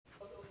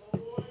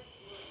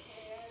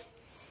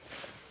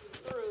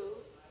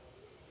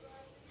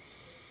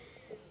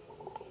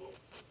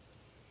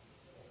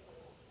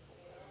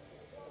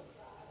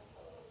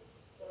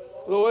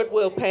Lord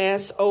will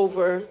pass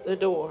over the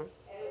door,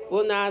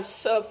 will not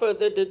suffer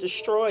the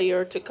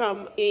destroyer to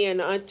come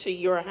in unto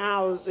your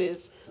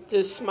houses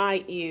to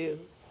smite you.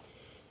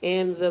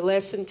 And the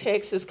lesson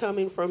text is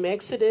coming from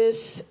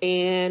Exodus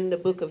and the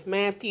book of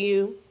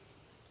Matthew,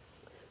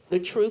 the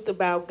truth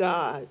about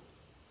God.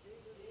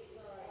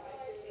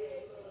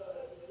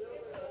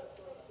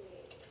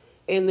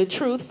 And the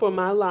truth for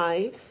my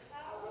life.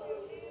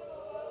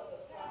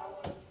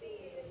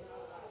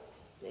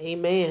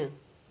 Amen.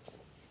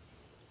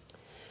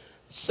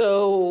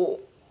 So,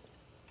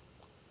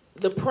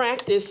 the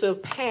practice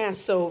of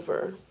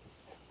Passover,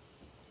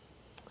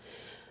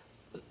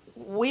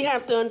 we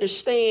have to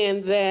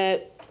understand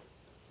that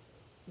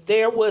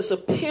there was a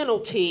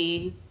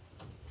penalty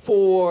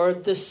for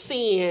the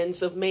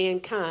sins of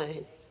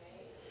mankind.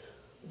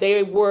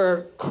 There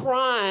were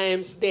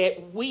crimes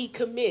that we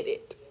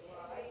committed.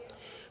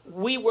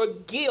 We were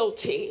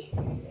guilty,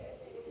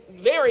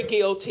 very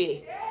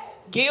guilty,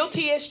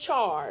 guilty as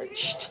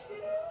charged.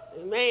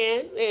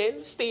 Amen.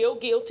 And still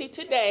guilty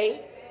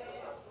today.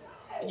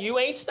 You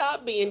ain't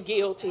stopped being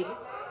guilty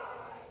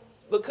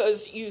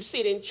because you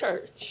sit in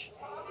church.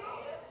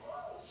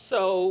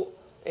 So,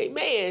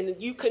 amen,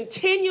 you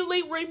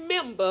continually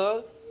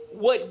remember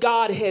what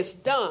God has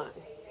done.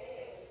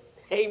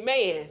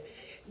 Amen.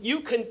 You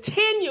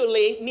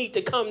continually need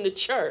to come to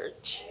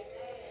church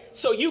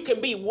so you can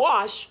be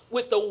washed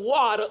with the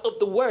water of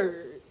the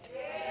word,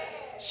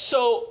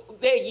 so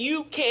that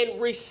you can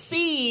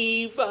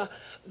receive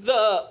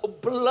the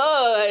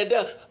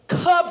blood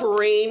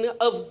covering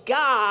of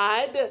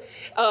God,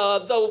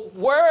 the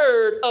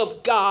word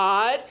of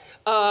God,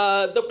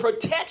 the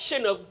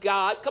protection of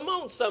God. Come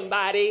on,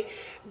 somebody.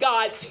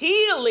 God's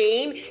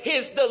healing,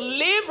 his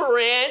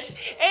deliverance,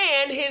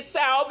 and his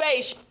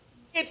salvation.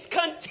 It's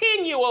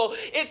continual.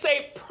 It's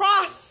a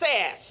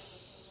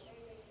process.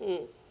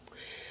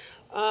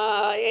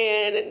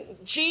 And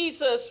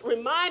Jesus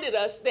reminded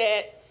us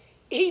that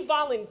he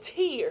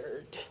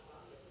volunteered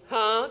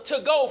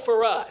to go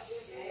for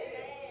us.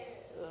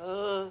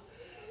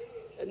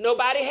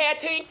 Nobody had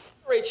to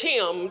encourage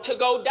him to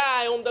go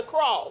die on the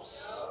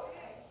cross.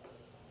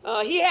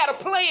 He had a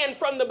plan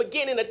from the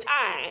beginning of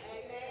time.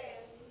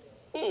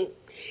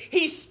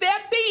 He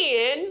stepped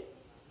in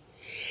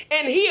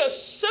and he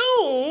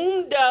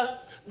assumed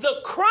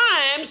the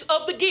crimes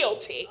of the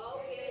guilty.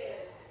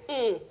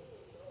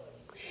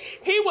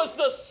 He was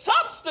the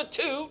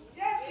substitute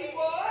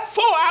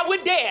for our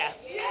death.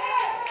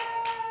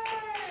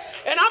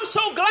 And I'm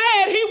so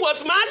glad he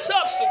was my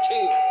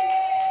substitute.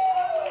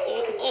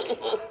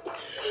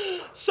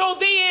 So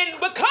then,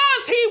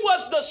 because he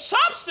was the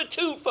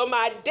substitute for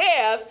my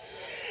death,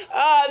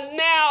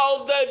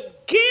 now the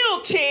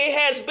guilty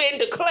has been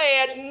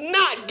declared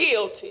not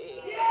guilty.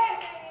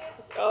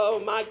 Oh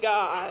my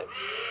God.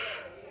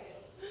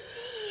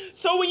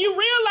 So when you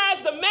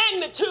realize the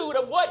magnitude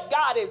of what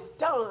God has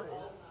done,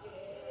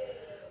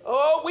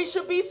 oh, we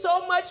should be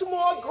so much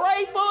more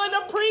grateful and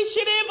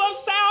appreciative of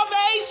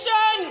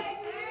salvation.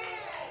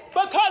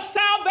 Because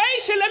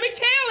salvation, let me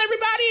tell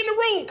everybody in the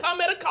room,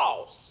 come at a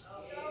cost.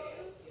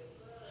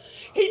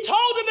 He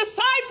told the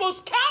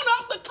disciples, count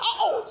up the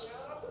cost.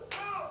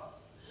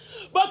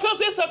 Because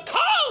it's a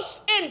cost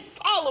in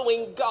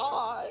following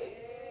God.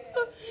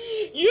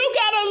 You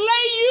got to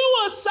lay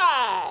you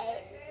aside.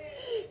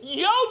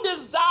 Your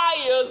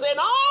desires and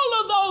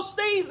all of those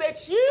things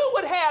that you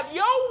would have,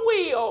 your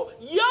will,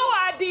 your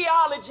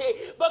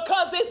ideology,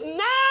 because it's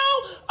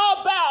now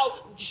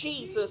about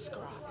Jesus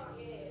Christ.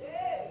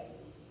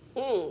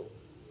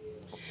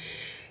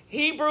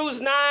 Hebrews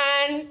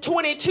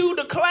 9:22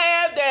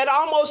 declared that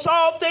almost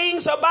all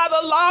things are by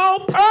the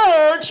law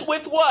purged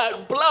with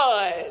what?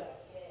 Blood.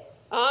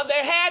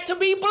 There had to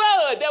be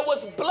blood. There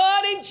was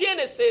blood in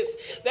Genesis.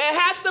 There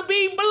has to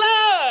be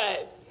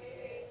blood.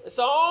 It's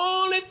the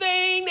only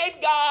thing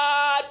that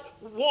God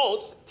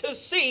wants to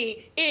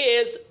see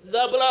is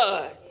the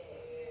blood.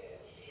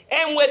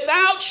 And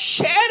without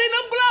shedding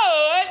of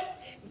blood,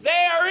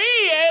 there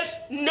is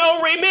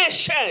no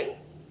remission.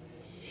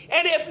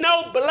 And if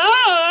no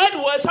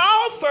blood was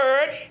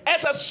offered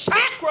as a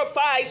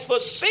sacrifice for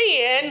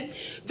sin,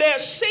 their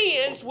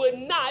sins would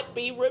not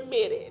be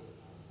remitted.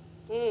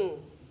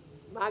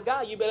 My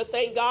God, you better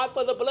thank God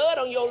for the blood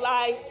on your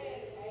life.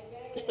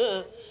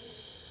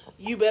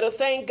 You better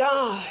thank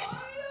God.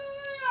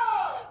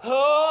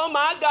 Oh,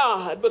 my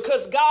God,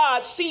 because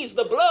God sees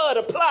the blood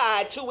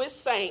applied to his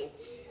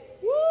saints.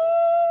 Woo!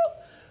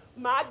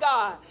 My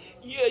God.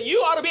 You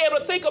ought to be able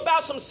to think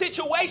about some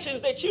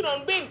situations that you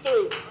done been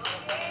through,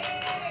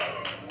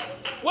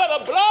 where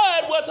the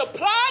blood was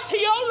applied to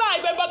your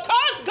life, and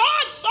because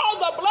God saw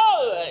the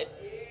blood,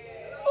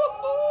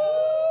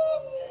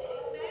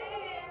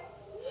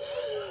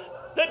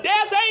 the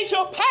death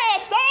angel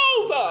passed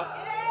over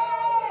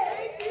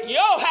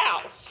your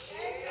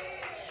house.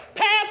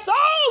 Pass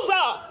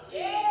over.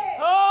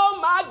 Oh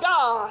my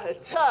God.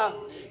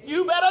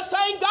 You better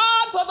thank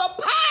God for the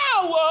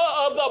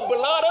power of the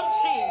blood of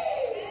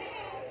Jesus.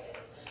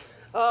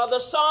 The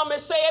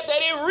psalmist said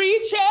that it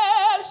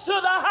reaches to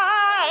the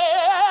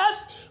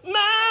highest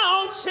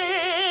mountain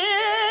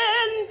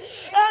sin,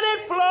 and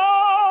it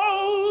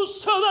flows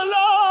to the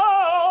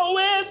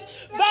lowest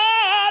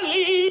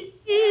valley.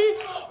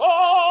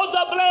 Oh,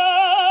 the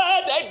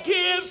blood that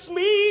gives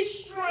me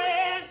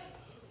strength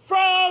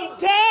from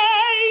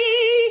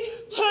day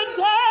to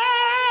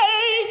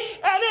day,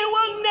 and it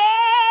will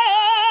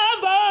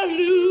never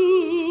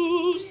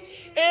lose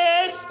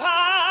its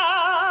power.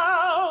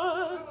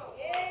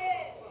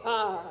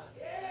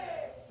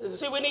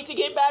 See, we need to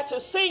get back to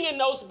singing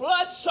those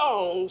blood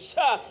songs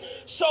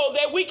so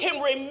that we can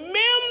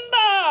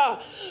remember,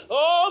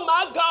 oh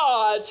my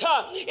God,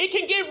 it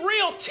can get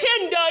real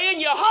tender in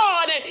your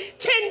heart and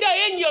tender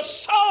in your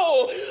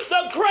soul,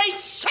 the great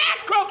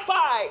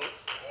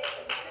sacrifice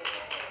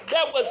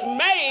that was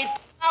made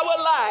for our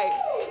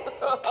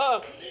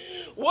life.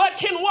 What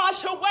can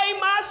wash away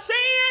my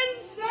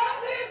sins?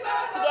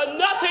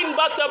 Nothing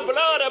but the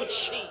blood of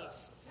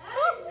Jesus.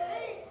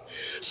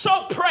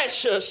 So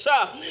precious,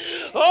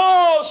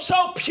 oh,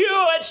 so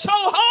pure and so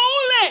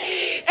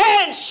holy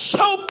and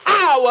so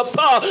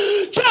powerful.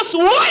 Just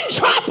one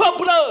drop of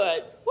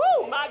blood.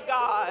 Oh, my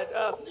God.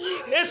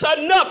 It's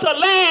enough to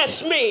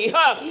last me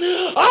all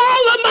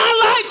of my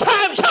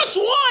lifetime. Just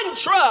one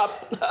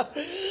drop.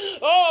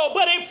 Oh,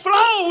 but it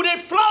flowed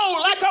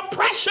like a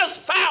precious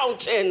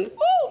fountain.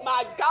 Oh,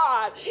 my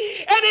God.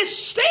 And it's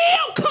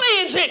still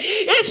cleansing.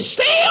 It's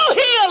still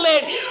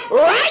healing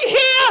right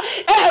here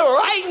and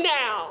right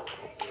now.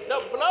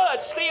 The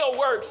blood still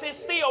works. It's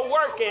still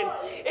working.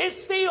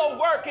 It's still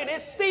working.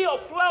 It's still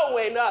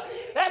flowing.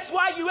 That's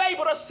why you're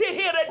able to sit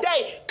here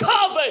today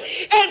covered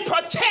and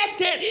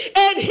protected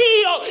and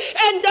healed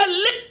and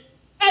delivered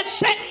and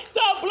set.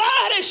 The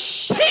blood is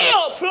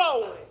still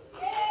flowing.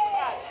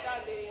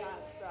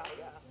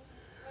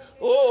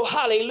 Oh,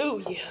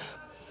 hallelujah.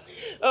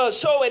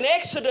 So in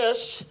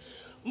Exodus,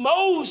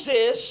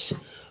 Moses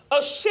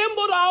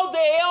assembled all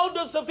the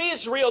elders of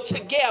Israel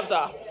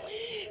together,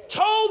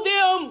 told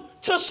them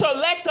to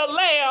select a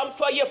lamb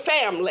for your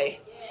family.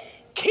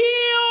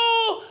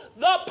 Kill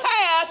the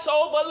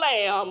Passover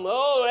lamb.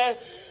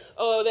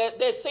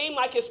 That seemed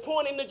like it's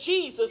pointing to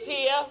Jesus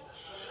here.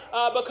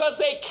 Because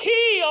they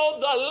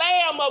killed the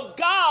Lamb of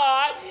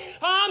God.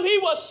 He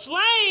was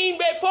slain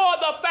before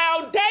the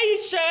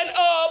foundation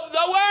of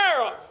the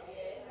world.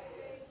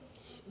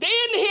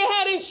 Then he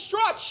had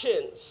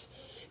instructions.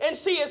 And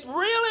see, it's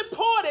real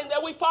important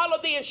that we follow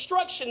the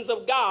instructions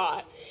of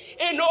God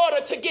in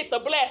order to get the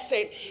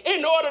blessing,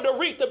 in order to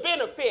reap the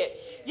benefit.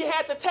 You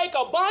had to take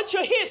a bunch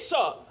of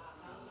hyssop.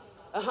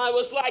 It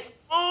was like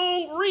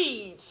long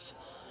reeds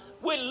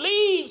with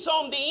leaves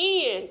on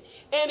the end.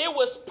 And it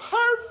was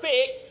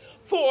perfect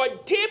for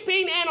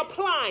dipping and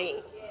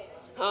applying.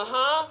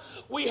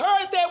 We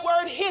heard that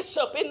word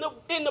hyssop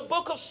in the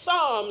book of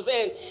Psalms.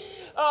 And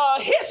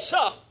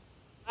hyssop,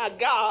 my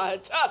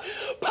God,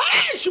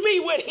 purge me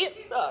with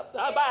hyssop,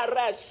 and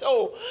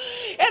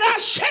I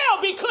shall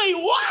be clean.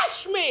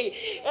 Wash me,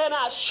 and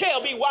I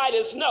shall be white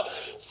as snow.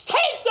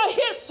 Take the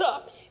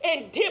hyssop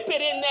and dip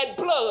it in that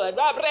blood.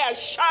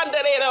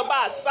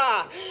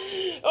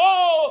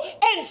 Oh,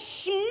 and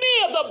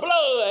smear the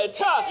blood.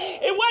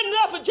 It wasn't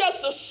enough of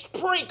just a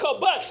sprinkle,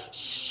 but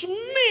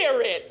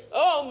smear it.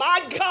 Oh,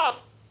 my God.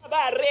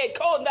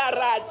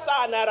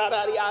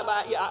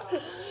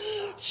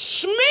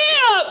 Smear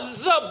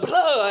the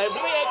blood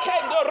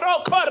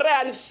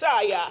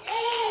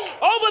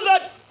over the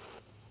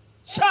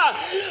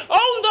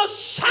on the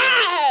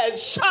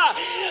sides,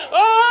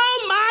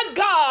 oh my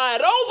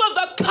God, over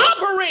the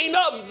covering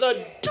of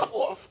the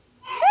door.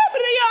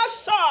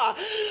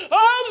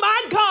 Oh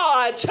my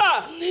God.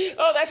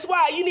 Oh, that's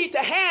why you need to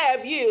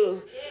have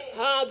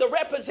the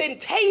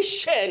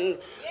representation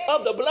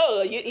of the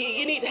blood.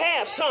 You need to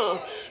have some.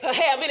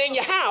 Have it in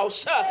your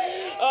house.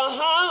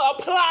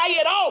 Apply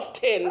it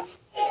often.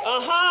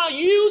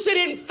 Use it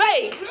in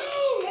faith.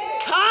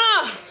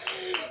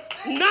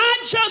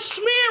 Not just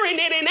smearing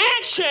it in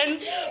action,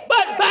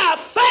 but by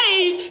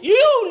faith,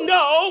 you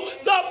know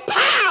the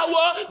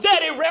power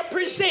that it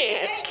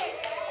represents.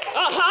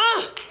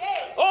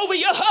 Over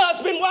your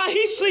husband while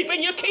he's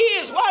sleeping, your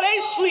kids while they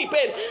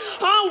sleeping,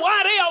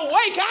 while they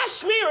awake, I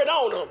smear it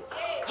on them.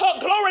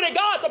 Glory to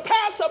God, the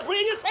pastor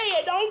bring his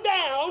head on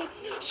down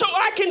so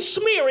I can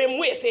smear him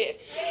with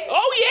it.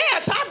 Oh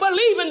yes, I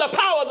believe in the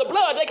power of the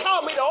blood. They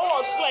call me the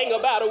oil slinger,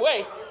 by the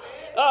way.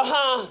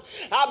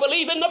 I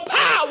believe in the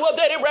power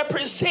that it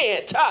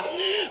represents.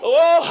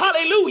 Oh,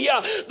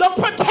 hallelujah. The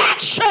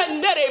protection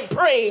that it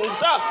brings.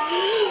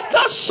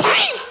 The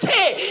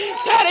safety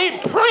that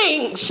it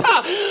brings.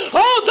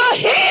 Oh, the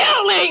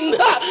healing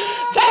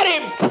that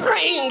it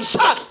brings.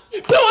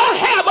 Do I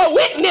have a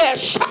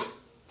witness?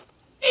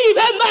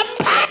 Even the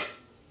power.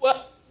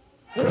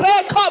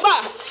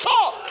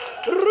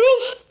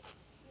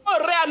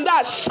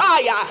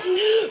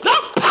 The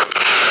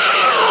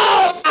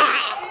power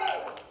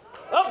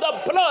of the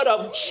blood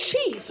of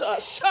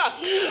Jesus.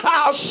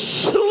 I'll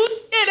slit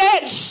it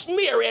and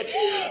smear it.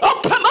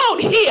 Oh, come on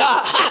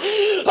here.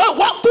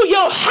 Walk through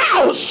your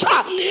house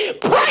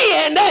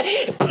praying,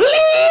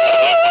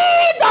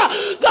 plead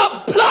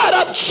the blood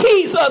of of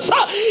Jesus.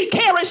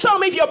 Carry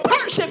some of your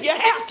purse if you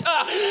have to.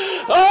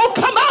 Oh,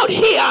 come out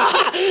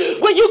here.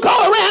 When you go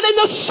around in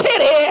the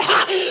city,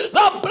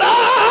 the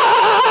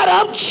blood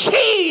of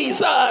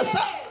Jesus.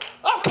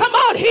 Oh, come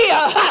out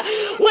here.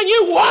 When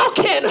you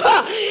walking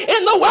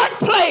in the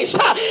workplace,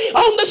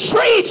 on the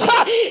streets, in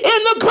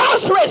the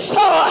grocery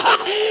store,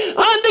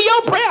 under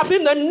your breath,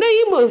 in the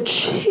name of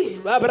Jesus.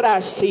 I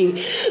see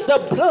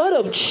the blood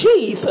of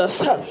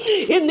Jesus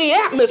in the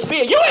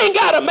atmosphere. You ain't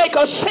got to make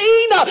a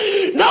scene.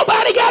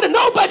 Nobody got to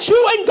know but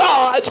you and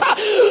God.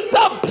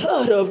 The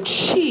blood of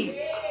Jesus.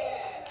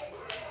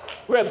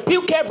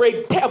 Rebuke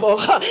every devil,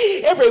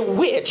 every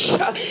witch,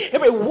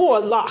 every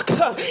warlock,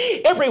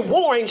 every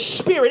warring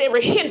spirit,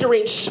 every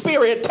hindering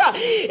spirit,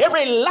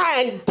 every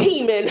lying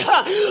demon.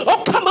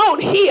 Oh, come on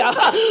here.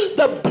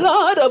 The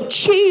blood of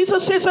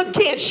Jesus is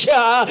against you,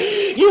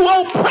 you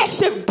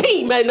oppressive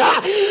demon.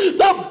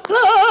 The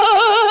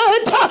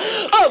blood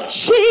of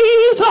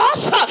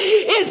Jesus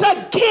is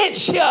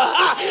against you.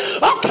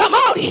 Oh, come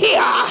on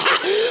here.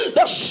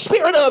 The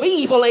spirit of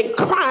evil and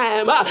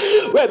crime,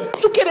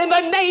 rebuke it in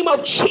the name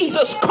of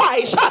Jesus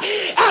Christ,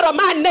 out of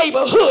my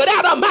neighborhood,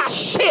 out of my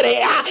city.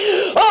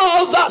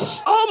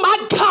 Oh my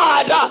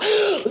God,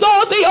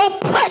 the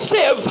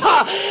oppressive,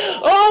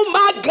 oh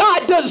my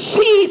God,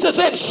 diseases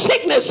and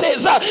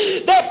sicknesses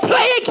that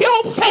plague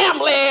your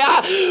family,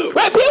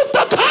 rebuke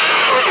the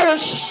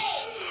curse.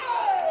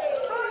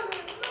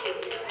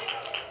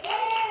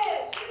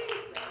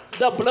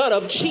 The blood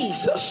of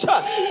Jesus. The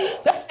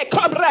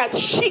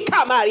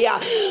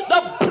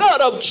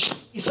blood of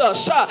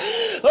Jesus.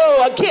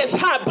 Oh, against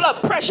high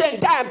blood pressure and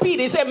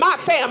diabetes in my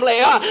family.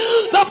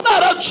 The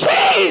blood of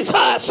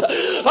Jesus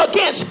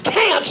against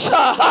cancer.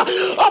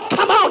 Oh,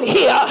 come on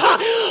here.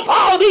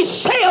 All these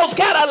cells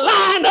got to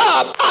line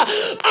up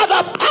by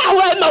the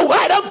power and the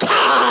word of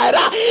God.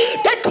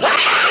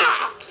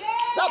 Declare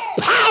the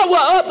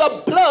power of the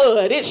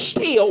blood. It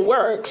still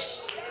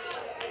works.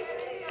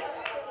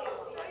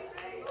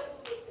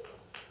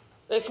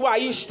 That's why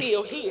you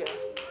still here.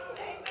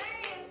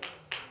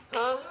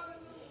 Huh?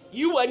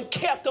 You wasn't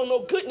kept on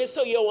no goodness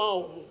of your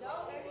own.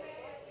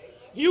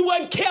 You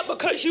wasn't kept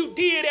because you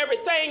did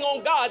everything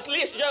on God's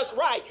list just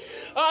right.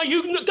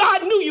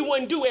 God knew you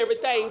wouldn't do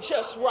everything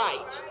just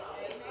right.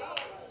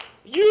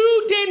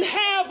 You didn't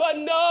have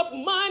enough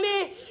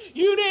money.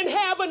 You didn't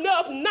have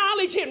enough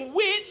knowledge and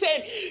wits,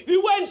 and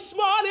you wasn't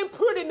smart and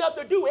pretty enough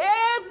to do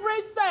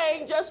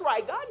everything just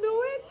right. God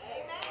knew it.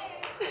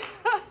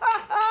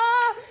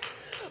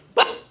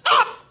 But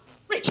God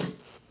rich.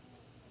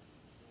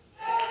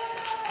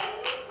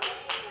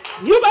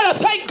 You better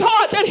thank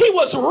God that he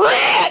was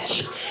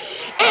rich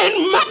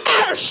in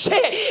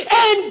mercy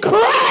and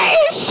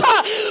grace.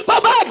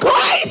 But by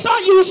grace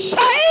are you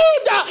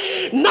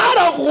saved, not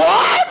of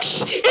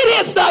works.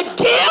 It is the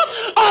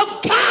gift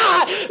of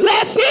God,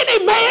 lest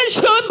any man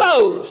should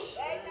boast.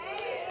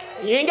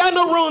 You ain't got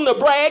no room to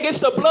brag. It's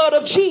the blood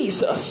of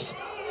Jesus.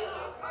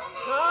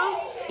 Huh?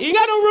 You ain't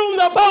got no room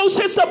to boast.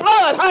 It's the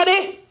blood,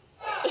 honey.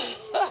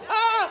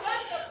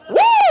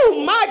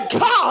 Woo, my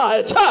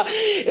God.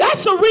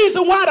 That's the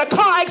reason why the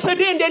car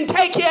accident didn't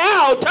take you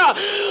out.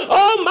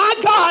 Oh, my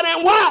God.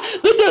 And why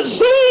the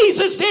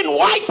diseases didn't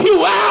wipe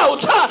you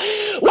out.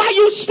 Why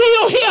you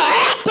still here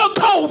after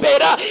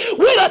COVID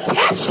with a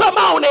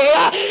testimony.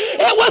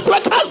 It was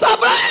because the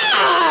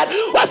blood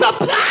was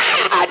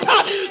applied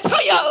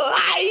to your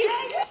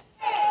life.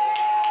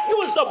 It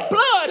was the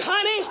blood,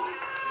 honey.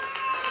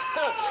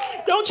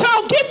 Don't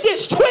y'all get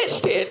this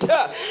twisted.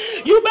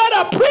 You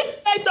better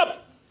appreciate the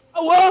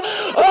power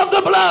of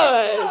the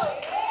blood.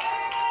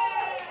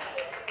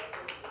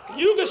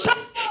 You can say,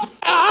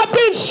 I've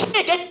been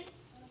sick and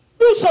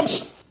do some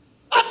stuff.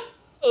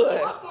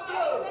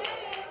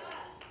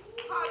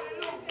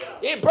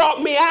 It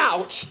brought me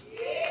out.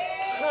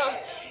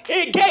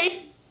 It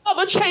gave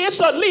a chance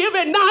to live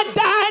and not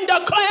die and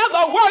declare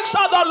the works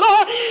of the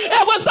Lord.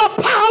 It was the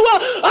power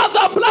of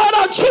the blood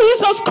of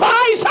Jesus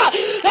Christ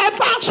that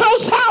brought your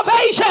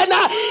salvation.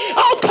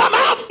 Oh, come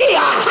out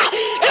here.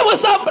 It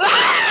was the blood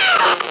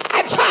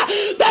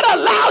that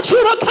allowed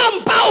you to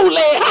come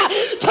boldly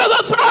to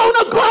the throne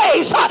of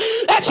grace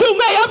that you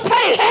may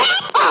obtain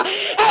help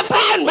and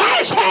find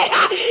mercy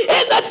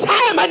in the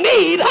time of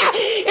need.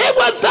 It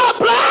was the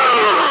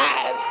blood.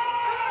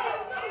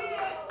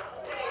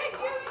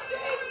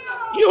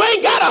 You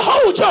ain't got to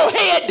hold your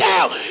head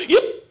down.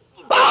 You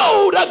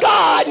bow to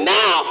God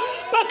now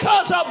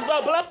because of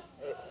the blood.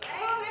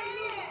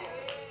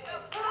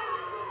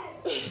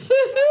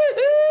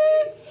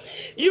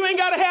 You ain't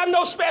got to have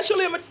no special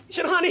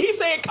invitation, honey. He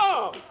said,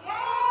 come.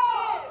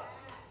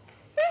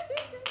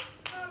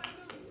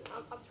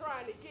 I'm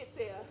trying to get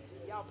there.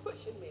 Y'all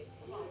pushing me.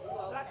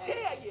 But I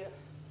tell you,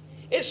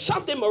 it's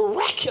something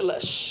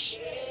miraculous.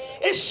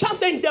 It's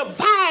something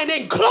divine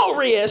and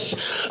glorious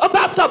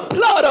about the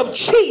blood of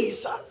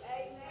Jesus.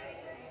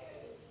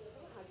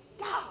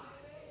 God.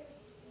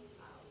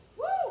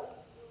 Woo.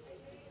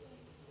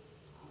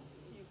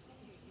 You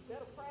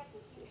better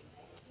practice it.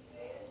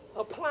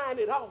 Applying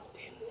it often.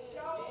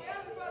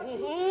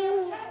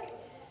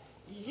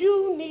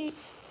 You need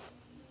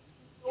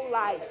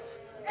life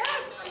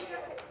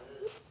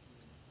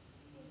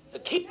to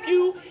keep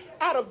you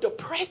out of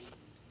depression,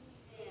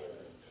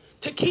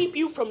 to keep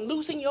you from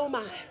losing your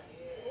mind.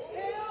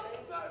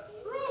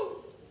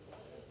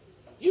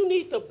 You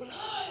need the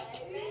blood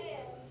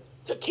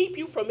to keep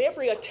you from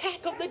every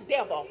attack of the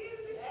devil,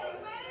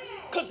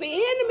 because the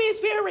enemy is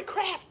very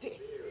crafty.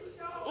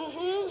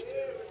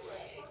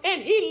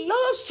 And he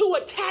loves to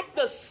attack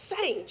the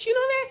saints. You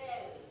know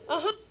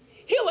that?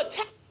 He'll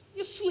attack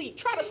your sleep,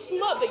 try to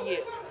smother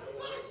you.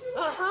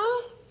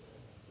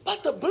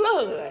 But the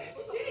blood.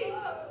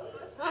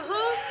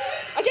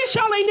 I guess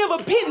y'all ain't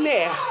never been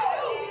there,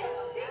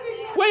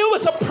 where it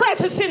was a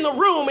presence in the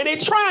room and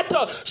it tried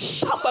to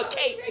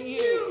suffocate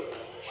you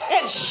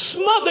and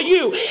smother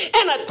you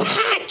and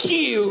attack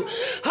you,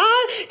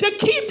 to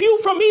keep you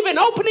from even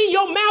opening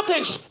your mouth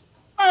and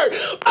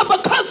but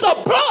because the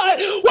blood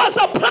was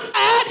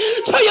applied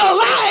to your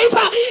life,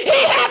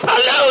 he had to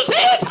lose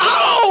his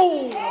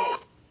hold.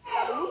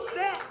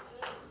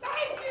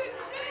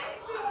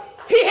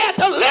 He had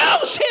to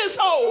lose his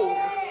hold.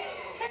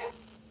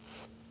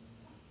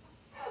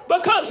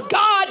 Because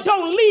God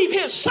don't leave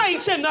his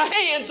saints in the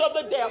hands of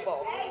the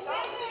devil.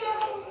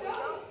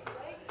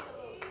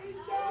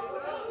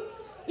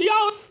 Do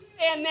y'all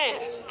understand that?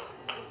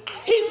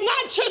 He's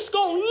not just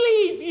going to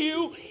leave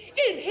you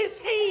in his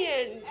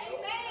hands.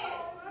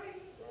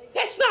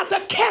 That's not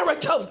the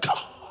character of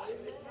God.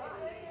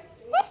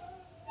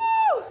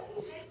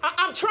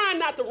 I'm trying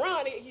not to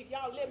run it.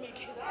 Y'all let me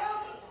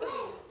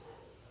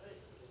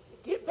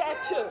get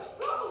back to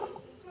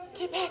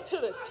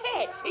the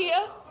text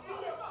here.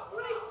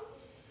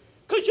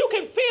 Because you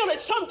can feel it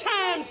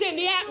sometimes in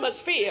the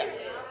atmosphere.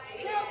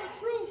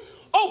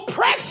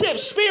 Oppressive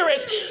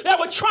spirits that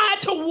would try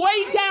to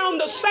weigh down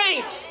the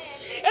saints.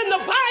 And the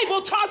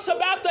Bible talks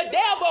about the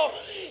devil.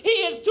 He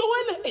is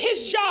doing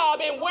his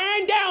job and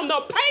wearing down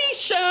the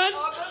patience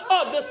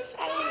of the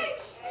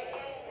saints.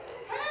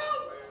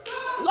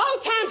 A lot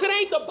of times it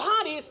ain't the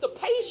body, it's the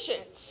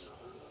patience.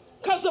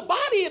 Because the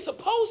body is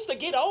supposed to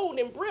get old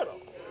and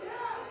brittle.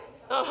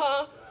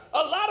 A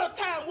lot of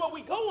time what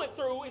we're going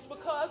through is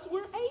because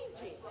we're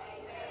aging.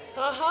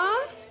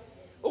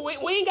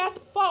 We ain't got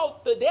to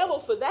fault the devil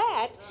for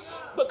that,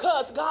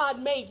 because God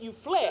made you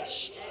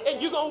flesh.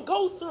 And you're going to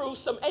go through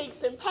some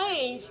aches and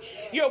pains.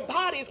 Your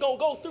body's going to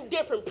go through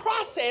different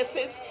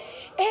processes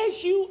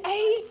as you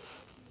age.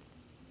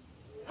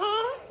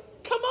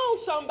 Come on,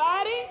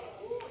 somebody.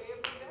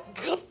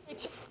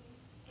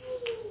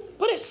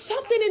 But it's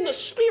something in the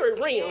spirit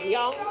realm,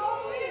 y'all.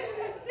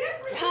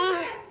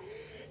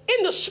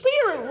 In the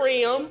spirit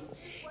realm,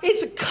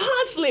 it's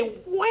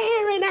constantly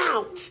wearing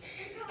out.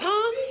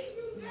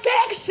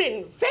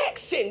 Vexing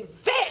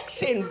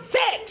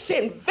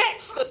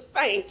the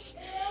saints.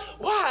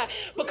 Why?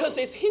 Because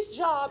it's his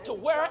job to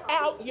wear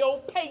out your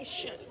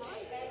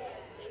patience.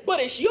 But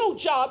it's your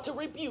job to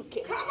rebuke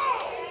it.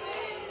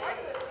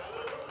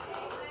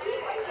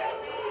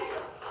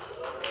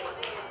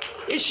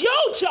 It's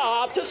your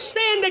job to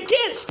stand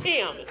against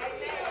him.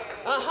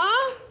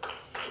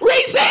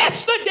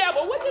 Resist the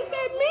devil. What does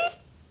that mean?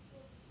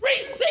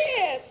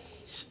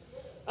 Resist.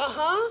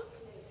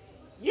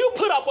 You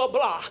put up a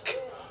block.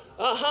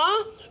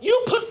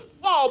 You put the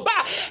wall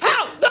by.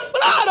 How? The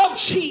blood of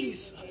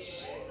Jesus.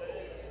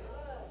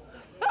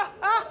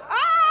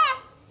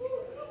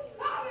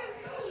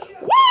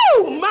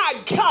 Woo, my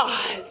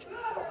God.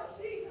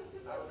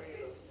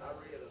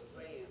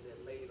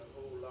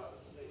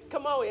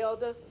 Come on,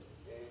 Elder.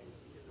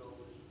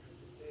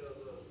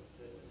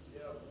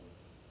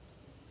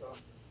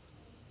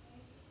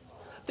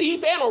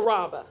 Thief and a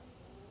robber.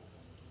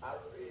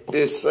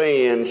 This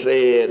saying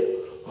said,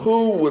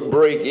 who would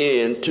break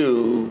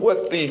into,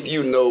 what thief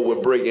you know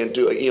would break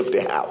into an empty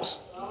house?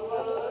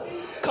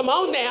 Come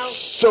on now.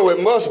 So it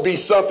must be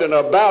something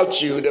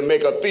about you to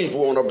make a thief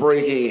want to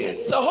break in.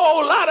 It's a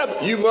whole lot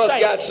of... You must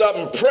got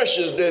something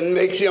precious that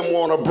makes him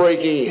want to break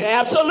in.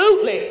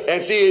 Absolutely.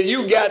 And see,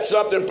 you got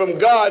something from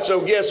God,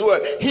 so guess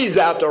what? He's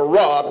out to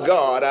rob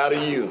God out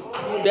of you.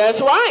 That's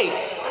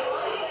right.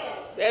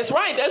 That's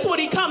right. That's what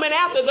he's coming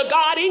after, the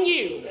God in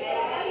you.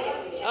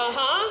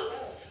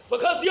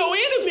 Because your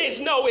enemies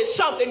know it's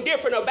something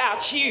different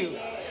about you.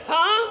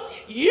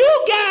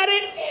 You got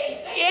it,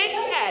 and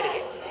got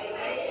it.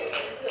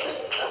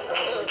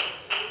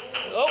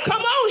 Oh,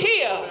 come on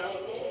here.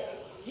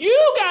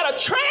 You got a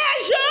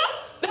treasure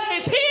that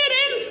is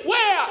hidden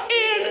where?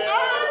 In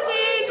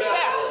earthen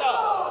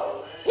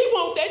vessel. He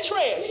wants that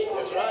treasure.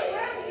 That's right.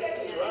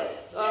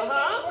 That's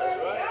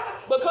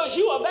right. Because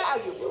you are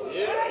valuable.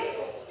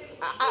 Yeah.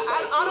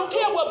 I don't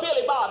care what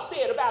Billy Bob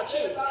said about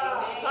you.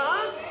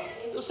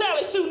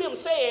 Sally Sue them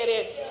said,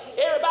 and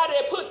everybody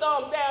that put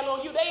thumbs down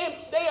on you,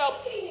 they are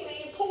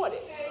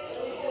important.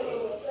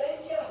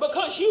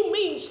 Because you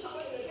mean something.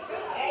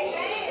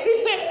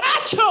 He said,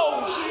 I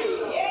chose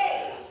you.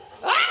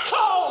 I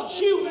called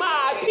you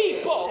my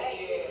people.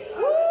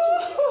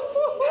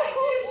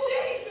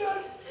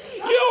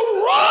 You're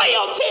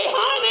royalty,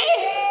 honey.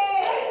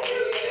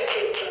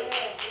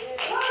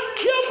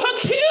 You're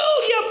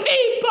peculiar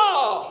people.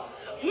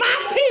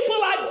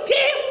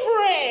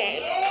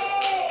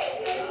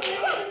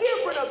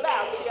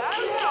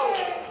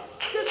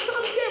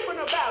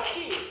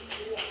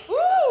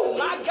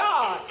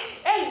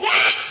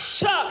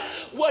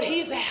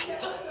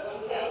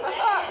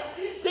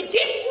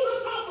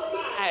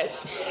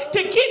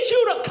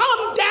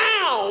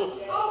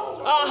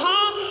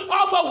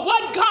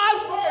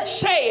 word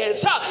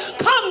says.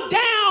 Come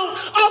down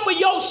off of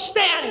your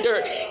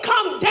standard.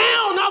 Come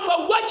down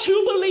off of what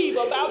you believe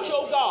about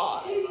your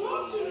God.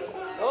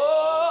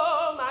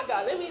 Oh my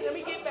God. Let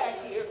me get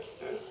back here.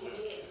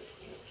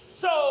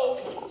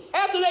 So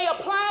after they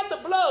applied the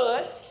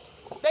blood,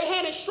 they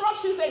had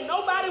instructions that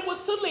nobody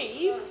was to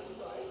leave.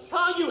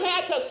 You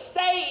had to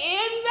stay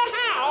in the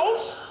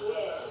house.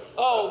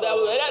 Oh,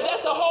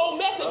 that's a whole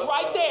message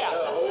right there.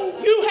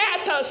 You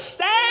had to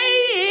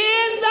stay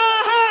in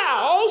the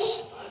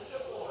house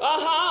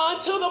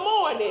until the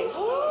morning.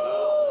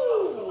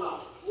 Ooh.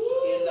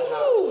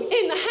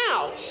 In the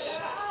house.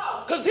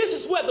 Because this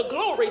is where the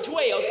glory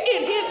dwells,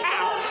 in his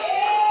house.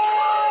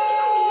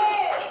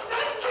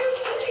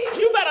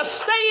 You better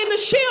stay in the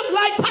ship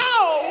like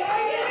Paul.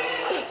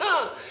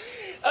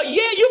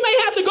 Yeah, you may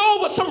have to go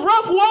over some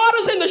rough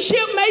waters and the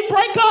ship may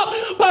break up,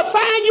 but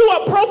find you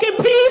a broken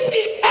piece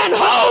and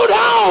hold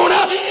on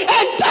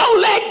and don't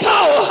let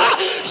go.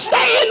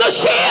 Stay in the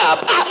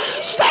ship.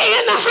 Stay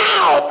in the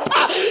house.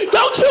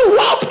 Don't you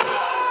walk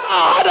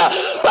hard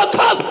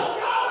because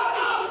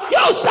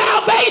your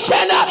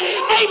salvation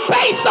ain't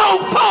based on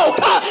folk.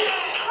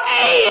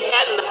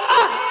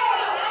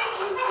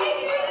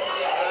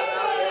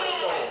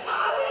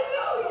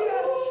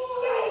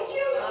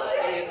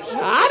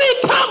 I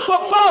didn't come for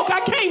folk.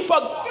 I came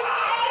for God.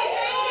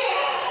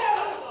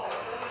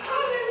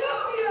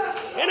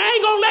 And I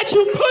ain't gonna let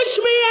you push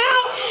me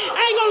out. I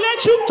ain't gonna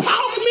let you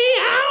talk me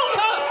out.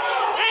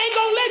 I ain't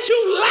gonna let you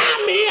lie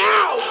me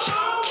out.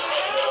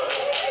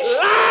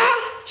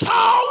 Lie,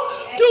 talk,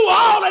 do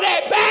all of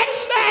that,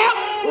 backstab,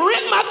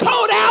 rip my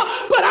coat out,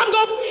 but I'm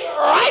gonna be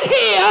right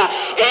here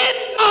in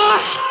a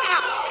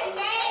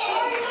house.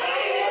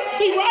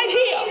 Be right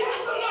here.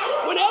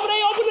 Whenever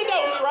they open the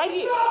door, be right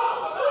here.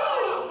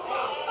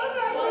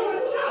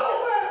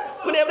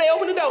 Whenever they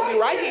open the door, be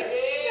right here.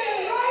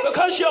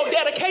 Because your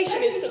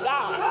dedication is to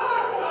God.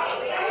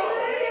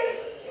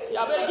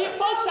 Y'all better get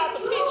folks out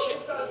the picture.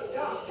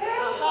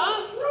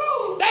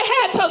 They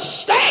had to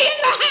stay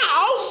in the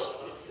house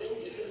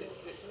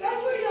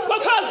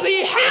because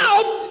the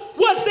house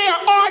was their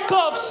ark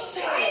of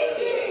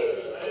safety.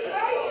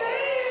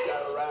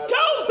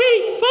 Don't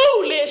be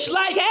foolish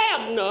like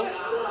Abner.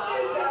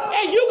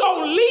 And you're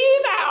going to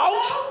leave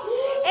out.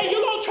 And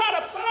you're going to try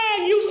to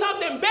find you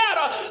something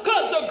better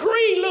because the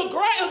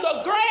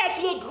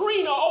grass look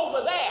greener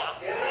over there.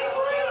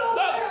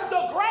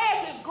 The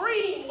grass is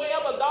green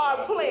wherever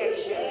God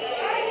plants you.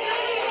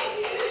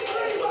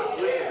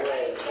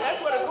 That's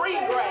where the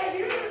green grass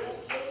is.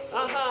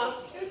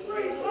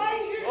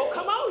 Oh,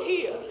 come on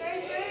here.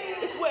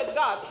 It's where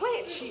God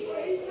plants you.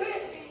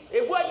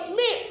 It wasn't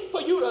meant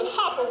for you to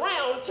hop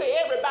around to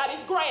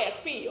everybody's grass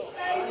field.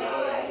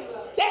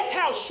 That's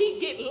how sheep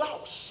get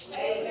lost.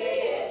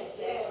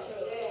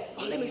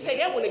 Oh, let me say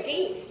that one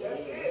again.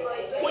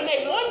 When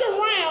they wander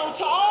around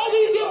to all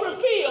these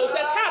different fields,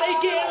 that's how they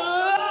get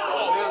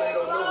lost.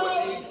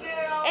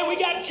 And we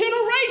got a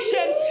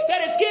generation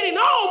that is getting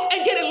off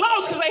and getting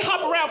lost because they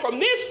hop around from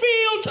this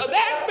field to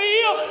that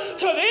field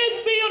to this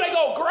field. They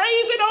go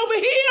grazing over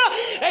here.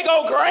 They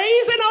go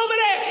grazing over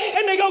there.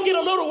 And they go get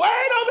a little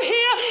word over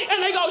here.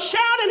 And they go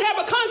shout and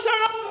have a concert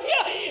over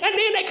here. And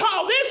then they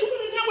call this one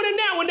and that one and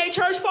that one their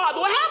church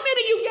father. Well, how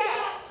many you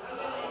got?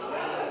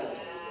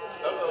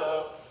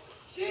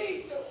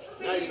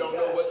 Now you don't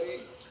know what to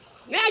eat.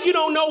 Now you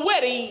don't know what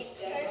to eat.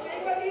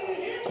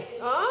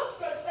 Huh?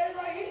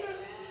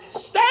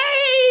 Stay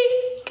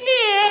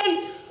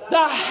in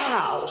the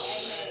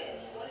house.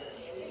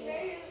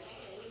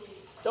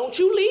 Don't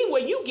you leave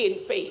where you getting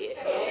fed.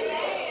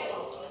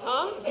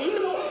 Huh? You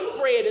know your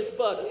bread is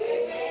butter.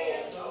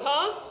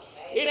 Huh?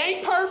 It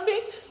ain't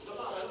perfect,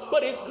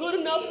 but it's good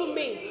enough for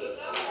me.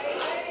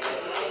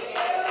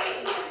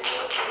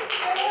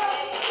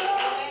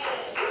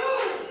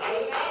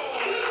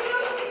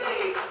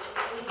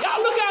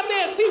 Y'all look out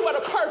there and see what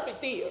a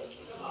perfect is.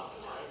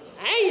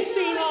 I ain't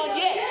seen none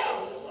yet.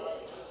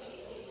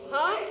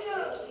 Huh?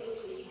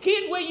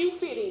 Get where you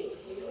fit in.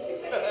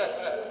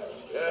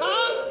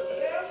 Huh?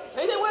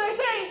 Ain't that what they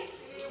say?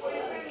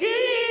 Get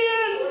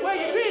in where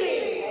you fit in.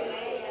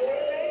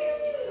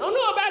 I don't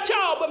know about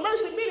y'all, but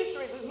Mercy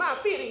Ministries is my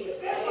fit in.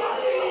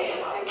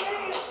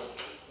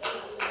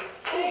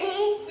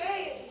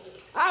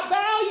 I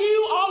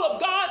value all of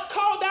God's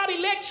called out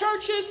elect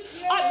churches.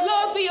 I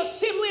love the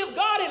assembly of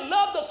God and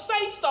love the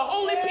saints, the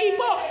holy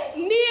people,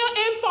 near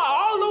and far,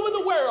 all over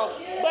the world.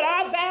 But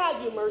I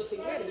value Mercy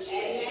Ministries.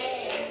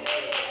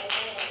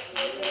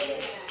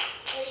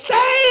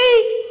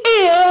 Stay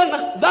in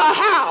the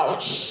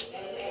house.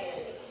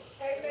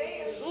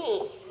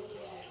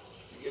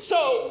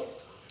 So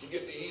you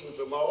get to eating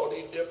from all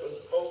these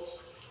different folks.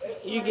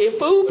 You get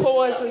food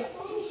poison.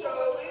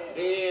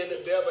 Then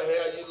the devil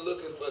have you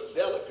looking for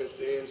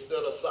delicacy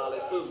instead of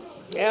solid food.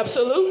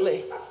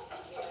 Absolutely.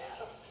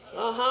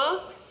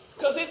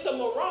 Because it's a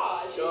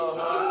mirage.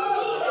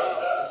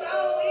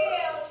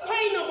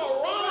 Paint a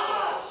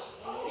mirage.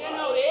 You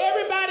know,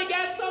 everybody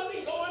got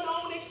something going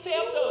on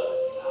except us.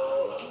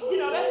 You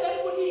know,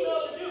 that's what he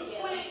loves to do.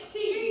 Plant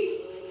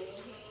seeds.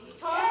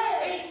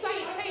 And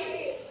saints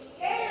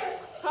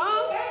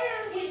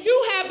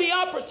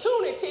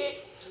opportunity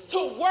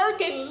to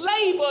work and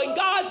labor in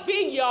God's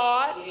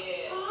vineyard.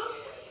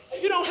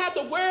 You don't have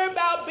to worry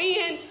about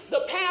being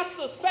the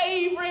pastor's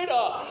favorite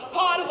or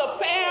part of the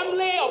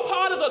family or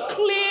part of the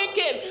clique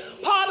and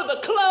part of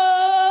the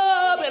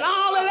club and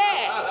all of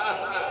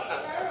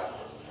that.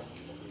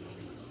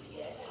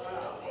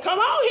 Come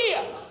on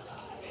here.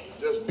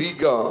 Just be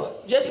God.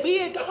 Just be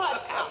in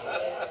God's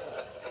house.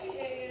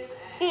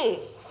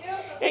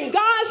 And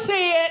God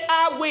said,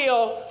 I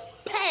will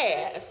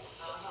pass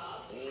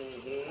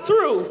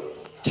through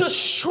to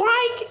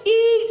strike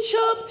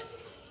Egypt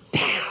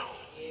down.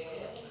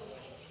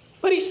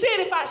 But he said,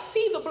 if I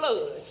see the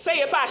blood, say,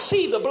 if I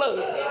see the blood.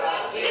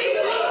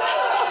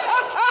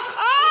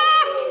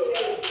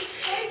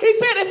 He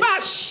said, if I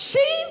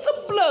see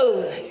the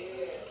blood,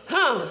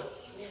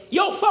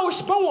 your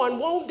firstborn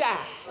won't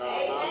die.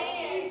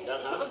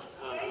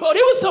 But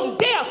there was some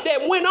death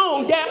that went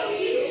on down.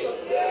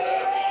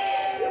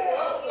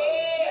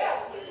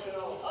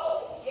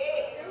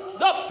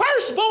 The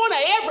firstborn of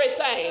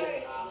everything.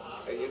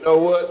 And you know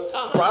what?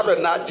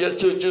 Probably not just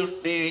to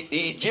the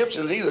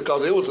Egyptians either,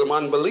 because there was some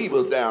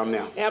unbelievers down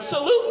there.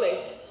 Absolutely.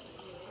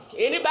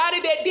 Anybody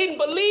that didn't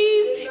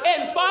believe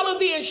and follow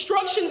the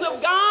instructions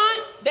of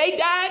God, they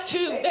died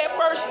too. Their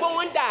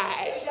firstborn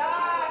died.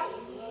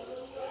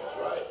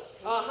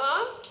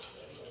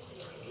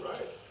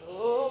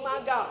 Oh my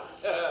God.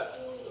 A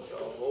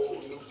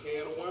whole new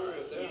can of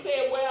worms there. He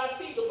said, where I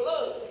see the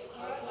blood.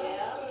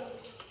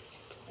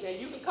 Now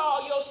you can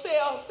call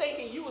yourself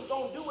thinking you was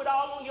going to do it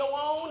all on your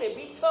own and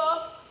be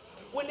tough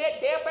when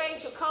that death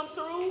angel come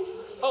through,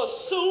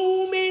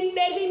 assuming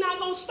that he's not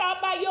going to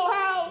stop by your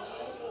house.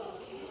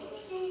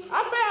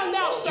 I found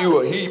out something.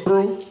 You a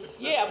Hebrew?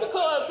 Yeah,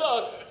 because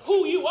of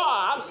who you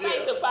are. I'm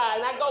sanctified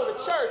and I go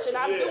to church and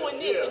I'm doing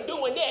this and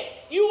doing that.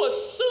 You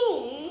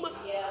assume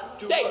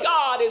that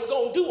God is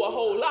going to do a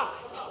whole lot.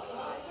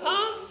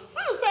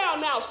 I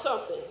found out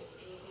something.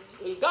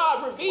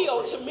 God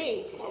revealed to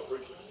me.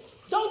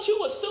 Don't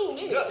you assume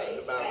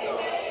anything.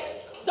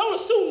 Don't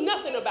assume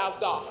nothing about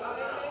God.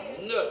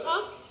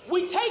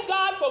 We take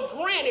God for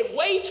granted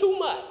way too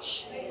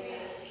much.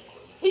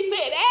 He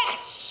said,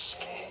 ask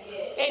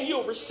and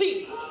you'll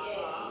receive.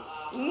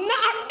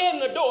 Knock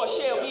and the door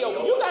shall be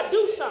open. You got to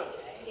do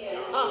something.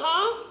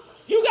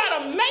 You got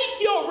to make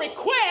your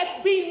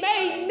request be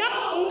made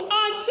known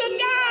unto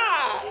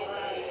God.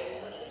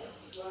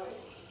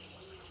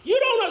 You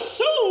don't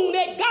assume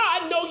that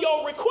God know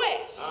your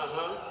request.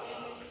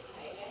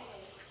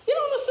 You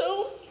don't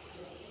assume.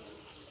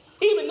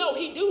 Even though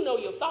he do know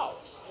your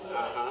thoughts.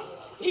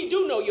 He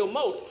do know your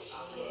motives.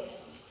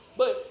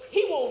 But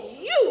he wants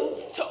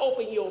you to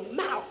open your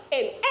mouth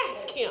and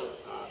ask him.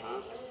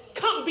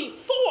 Come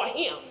before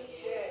him.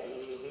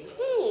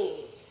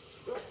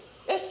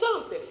 That's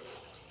something.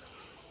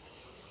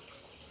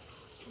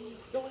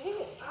 Go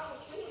ahead. I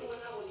was thinking when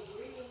I was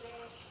reading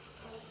that,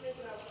 I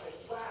was like,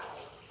 wow,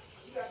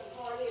 you got some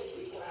hard-headed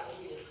people out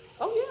here.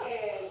 Oh, yeah.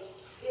 And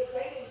if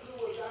they didn't do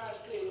what God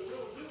said to do,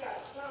 you got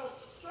some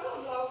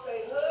lost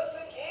their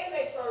husband and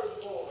their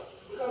firstborn.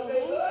 Because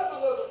their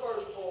husband was the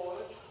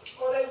firstborn,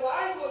 or their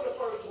wife was the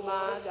firstborn.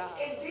 My God.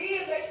 And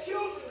then their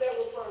children that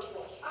were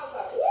firstborn. I was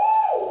like,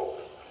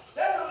 woo!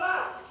 That's a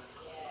lot.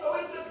 So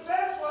it's just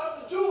best for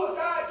us to do what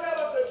God tells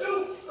us to do,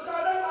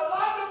 because there's a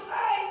lot to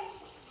pay.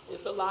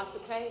 It's a lot to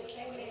pay.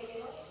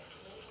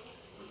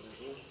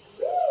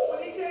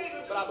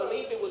 But I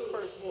believe it was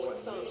firstborn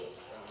son.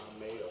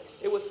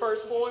 It was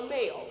firstborn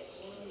male.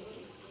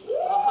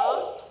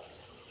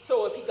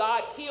 So if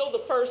God killed the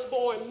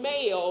firstborn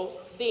male,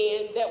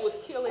 then that was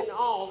killing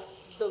off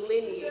the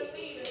lineage.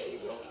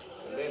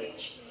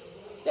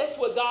 That's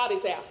what God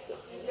is after.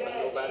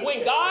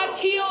 When God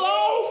killed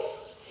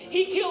off,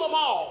 he killed them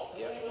all.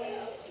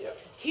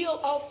 Kill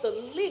off the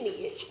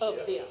lineage of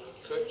them.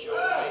 Cut your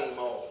name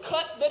off.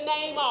 Cut the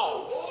name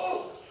off.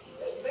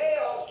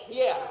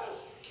 Yeah.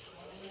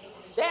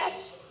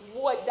 That's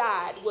what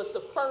died, was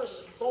the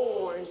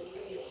firstborn.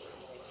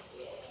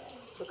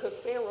 Because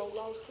Pharaoh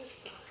lost his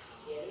son.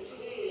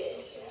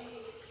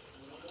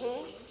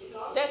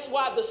 That's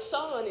why the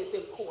son is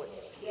important.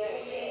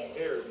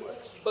 Very much.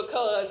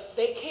 Because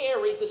they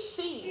carry the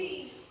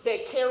seed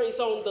that carries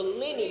on the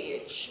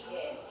lineage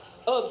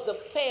of the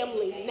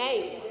family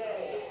name.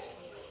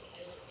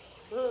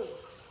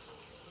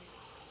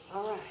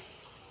 All right.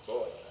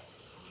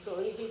 So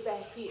let me get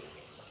back here.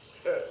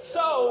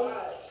 So,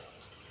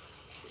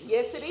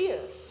 yes it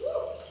is.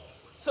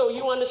 So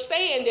you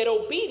understand that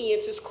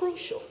obedience is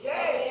crucial.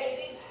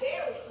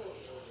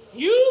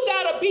 You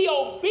got to be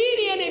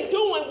obedient in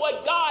doing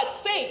what God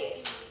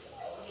said.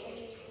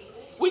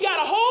 We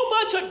got a whole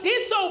bunch of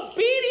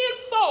disobedient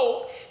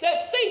folk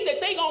that think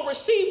that they're going to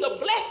receive the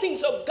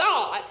blessings of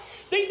God,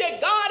 think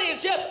that God is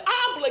just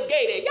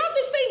obligated. Y'all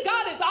just think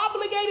God is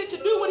obligated to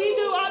do what he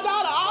do? Our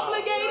God is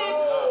obligated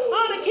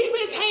to keep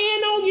his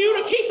hand on you,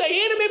 to keep the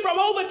enemy from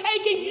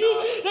overtaking you,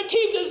 to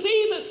keep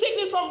disease and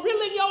sickness from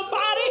riddling your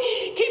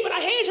body, keeping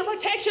a hedge of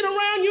protection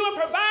around you and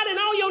providing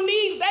all your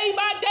needs day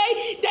by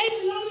day,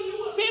 daily you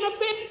will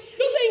benefit.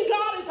 You think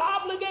God is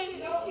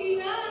obligated? No, he's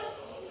not.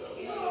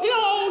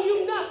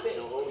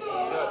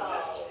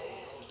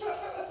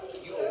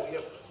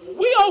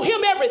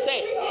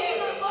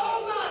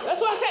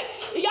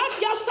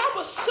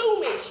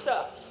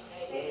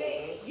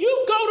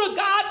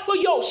 out for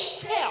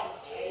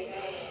yourself.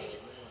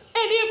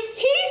 And if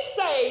he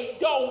say,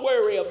 don't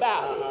worry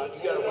about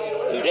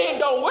it, then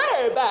don't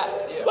worry about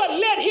it. But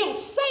let him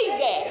say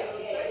that.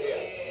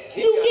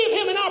 You give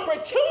him an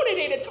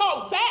opportunity to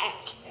talk back.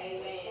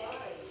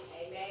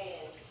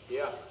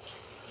 Yeah.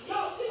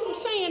 Y'all see what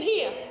I'm saying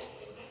here?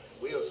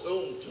 We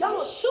assume too Y'all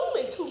much.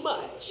 assuming too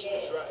much.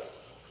 That's right.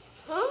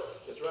 Huh?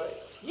 That's right.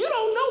 You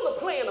don't know the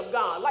plan of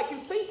God like you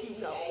think you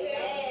know.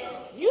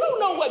 You don't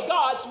know what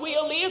God's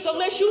will is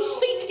unless you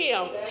seek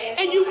him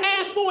and you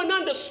ask for an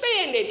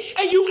understanding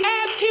and you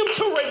ask him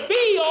to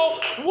reveal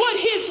what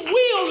his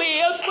will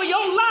is for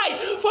your life,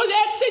 for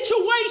that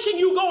situation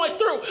you're going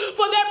through,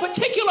 for that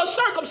particular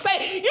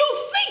circumstance.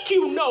 You think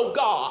you know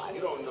God.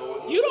 You don't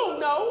know him. You don't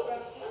know.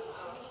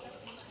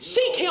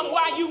 Seek him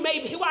while he may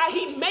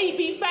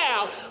be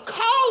found.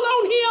 Call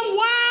on him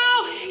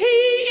while he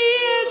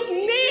is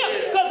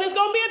near. Because there's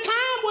going to be a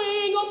time when he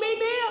ain't going to be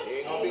near. He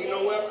ain't going to be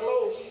nowhere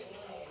close.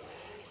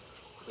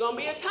 There's going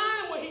to be a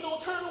time when he's going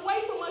to turn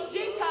away from us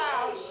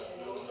Gentiles.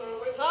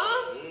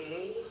 Huh?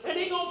 Mm-hmm. And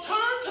he's going to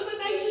turn to the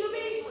nation of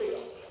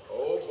Israel.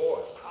 Oh,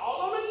 boy.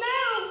 Call on him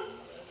now.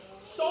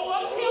 So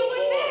until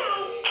and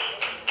now,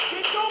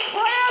 get your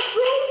prayers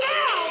through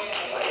now.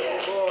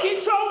 Get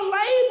your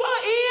labor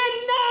in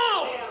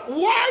now.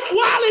 Work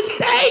while it's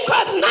day,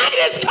 because night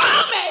is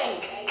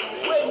coming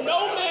when no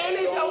man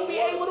is going to be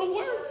able to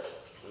work.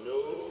 No.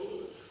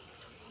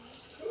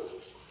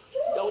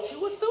 Don't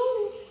you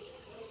assume.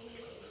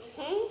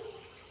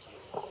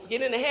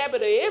 Get in the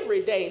habit of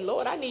every day.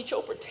 Lord, I need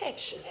your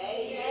protection.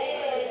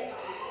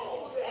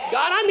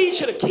 God, I need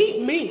you to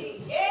keep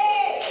me.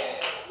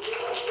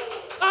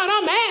 God,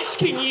 I'm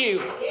asking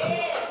you.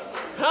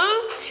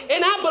 Huh?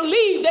 And I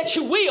believe that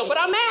you will, but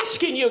I'm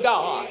asking you,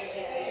 God.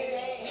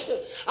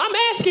 I'm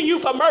asking you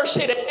for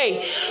mercy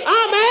today.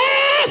 I'm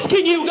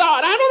asking you,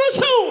 God. I don't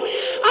assume.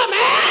 I'm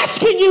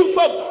asking you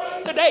for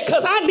today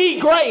because I need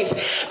grace.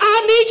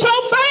 I need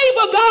your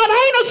favor, God. I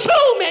ain't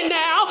assuming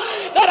now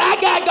that I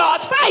got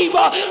God's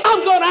favor.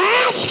 I'm going to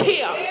ask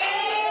him.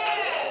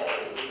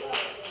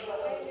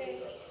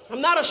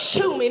 I'm not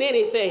assuming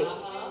anything.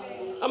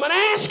 I'm going to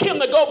ask him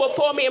to go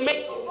before me and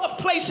make the rough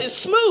places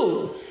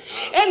smooth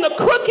and the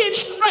crooked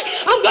straight.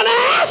 I'm going to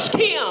ask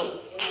him.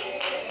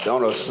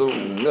 Don't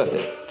assume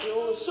nothing.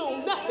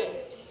 Assume nothing.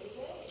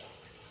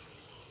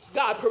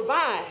 God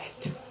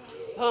provide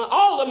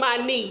all of my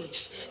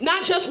needs,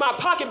 not just my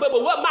pocketbook,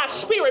 but what my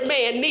spirit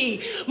man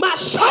needs. My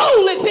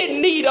soul is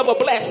in need of a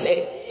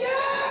blessing.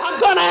 I'm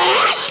gonna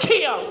ask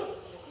him.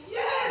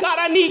 God,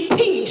 I need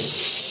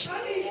peace.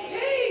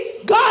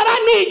 God, I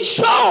need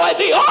joy,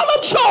 the all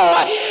of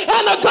joy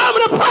and the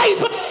garment of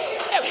praise.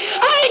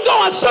 I ain't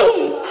gonna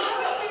assume.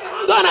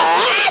 I'm gonna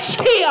ask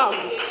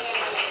him.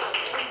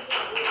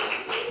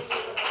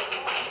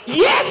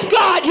 Yes,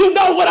 God, you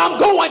know what I'm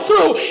going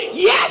through.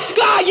 Yes,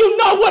 God, you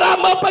know what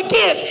I'm up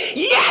against.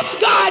 Yes,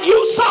 God,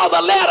 you saw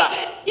the letter.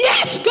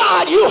 Yes,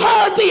 God, you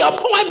heard the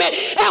appointment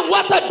and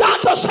what the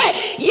doctor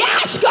said.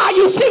 Yes, God,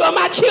 you see what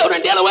my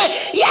children dealing with.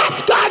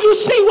 Yes, God, you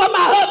see what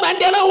my husband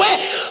dealing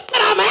with.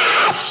 But I'm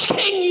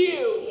asking you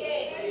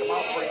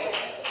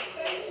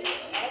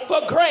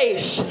for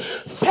grace,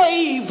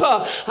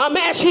 favor. I'm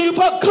asking you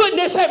for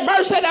goodness and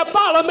mercy that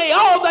follow me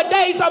all the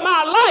days of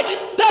my life,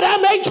 that I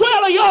may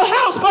dwell in your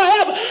house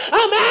forever.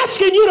 I'm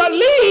asking you to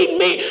lead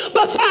me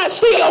beside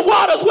still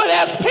waters where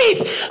there's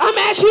peace. I'm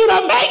asking you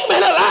to make me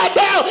to lie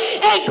down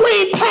in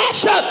green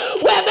pasture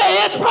where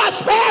there is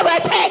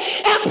prosperity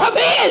and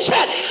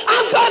provision.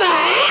 I'm gonna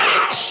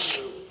ask.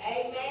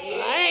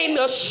 Amen. I ain't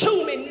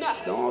assuming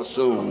nothing. Don't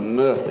assume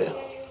nothing.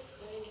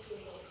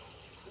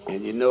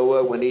 And you know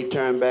what? When he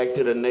turned back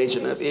to the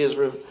nation of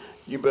Israel,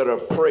 you better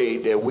pray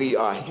that we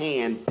are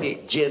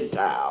hand-picked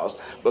Gentiles,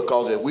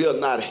 because if we are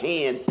not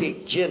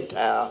hand-picked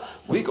Gentiles,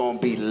 we're going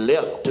to be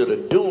left to the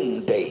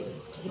doomsday.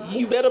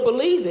 You better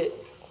believe it.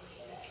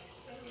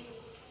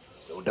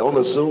 So don't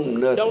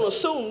assume nothing. Don't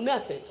assume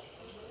nothing.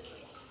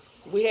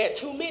 We had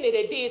too many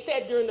that did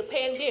that during the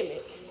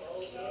pandemic.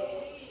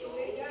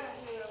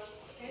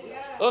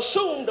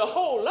 Assumed a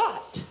whole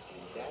lot.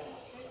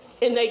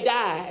 And they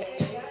died.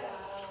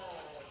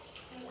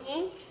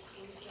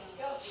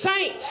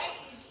 Saints,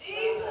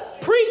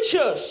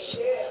 preachers,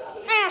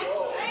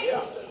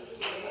 pastors,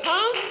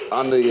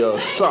 Under the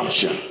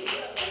assumption.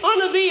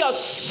 Under the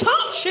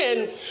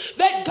assumption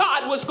that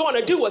God was going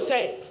to do a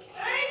thing.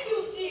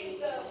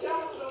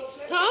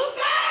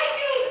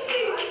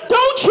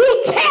 Don't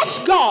you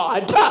test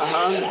God.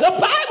 The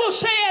Bible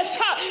says,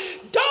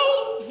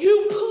 don't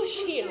you push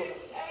him.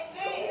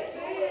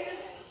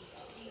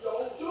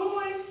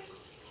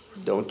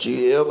 Don't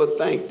you ever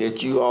think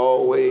that you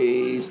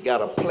always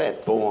got a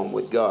platform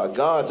with God.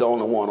 God's the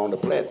only one on the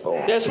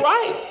platform. That's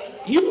right.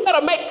 You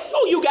better make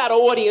sure you got an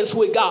audience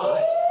with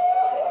God.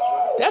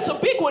 That's a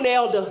big one,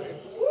 Elder.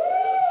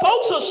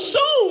 Folks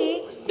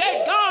assume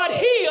that God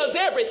hears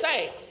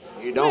everything.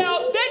 You don't.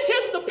 Well, that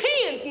just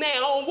depends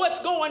now on what's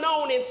going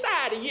on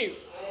inside of you.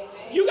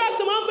 You got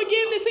some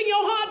unforgiveness in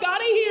your heart,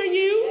 God ain't hearing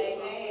you.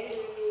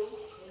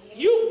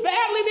 You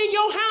battling in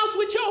your house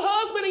with your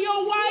husband and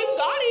your wife,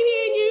 God ain't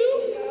hearing you.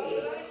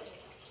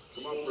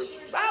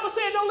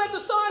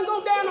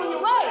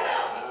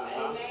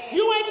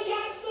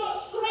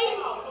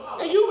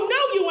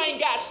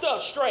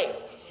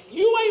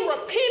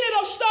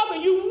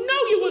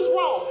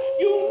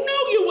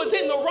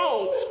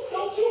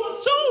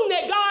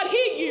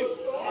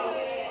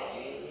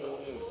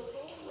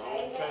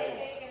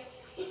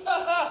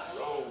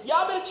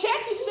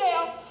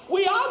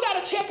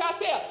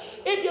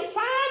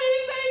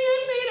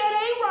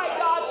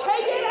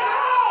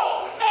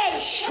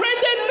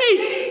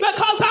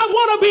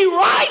 want to be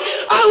right.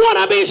 I want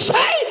to be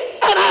saved.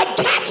 And I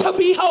got to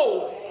be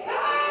whole.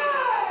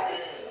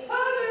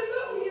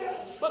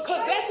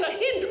 Because that's a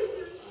hindrance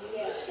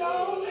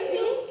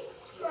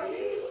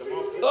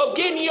of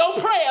getting your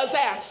prayers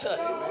answered.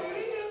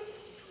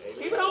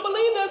 People don't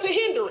believe there's a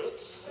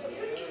hindrance.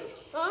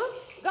 Huh?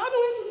 God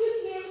don't have to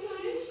listen to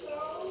everything.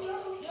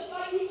 Just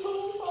like you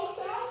tune folks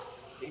out.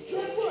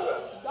 Guess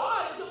what?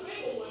 God is a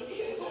bigger one.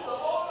 He'll tune the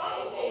whole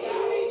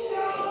city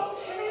out.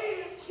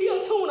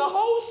 He'll tune the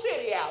whole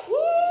city out. Woo!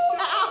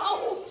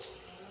 Ouch!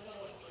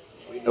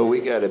 We know we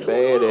got it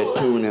bad at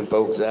tuning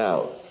folks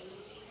out.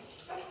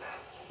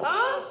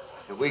 Huh?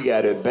 And we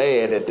got it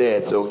bad at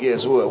that. So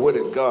guess what? What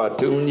if God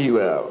tune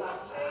you out?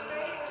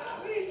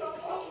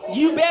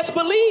 You best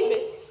believe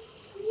it.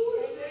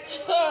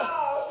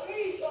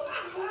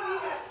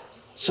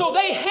 So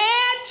they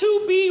had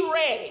to be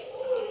ready.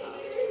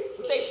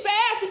 They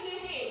staff in their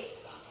hands,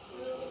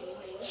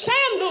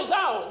 sandals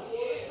on,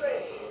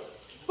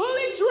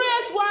 fully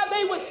dressed while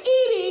they was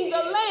eating the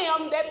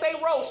lamb that they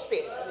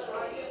roasted.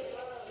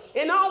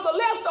 And all the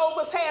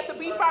leftovers had to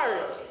be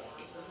burned.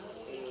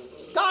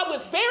 God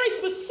was very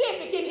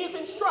specific in his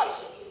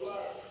instructions.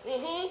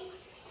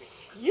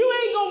 You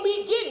ain't going to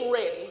be getting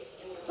ready.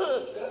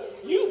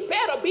 You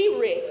better be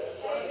ready.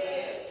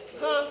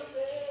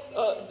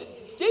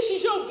 This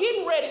is your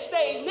getting ready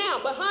stage now.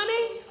 But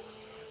honey,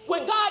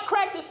 when God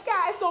cracked the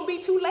sky, it's going to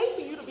be too late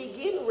for you to be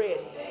getting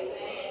ready.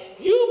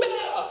 You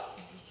better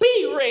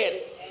be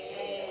ready.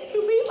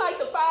 To be like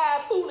the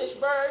 5 foolish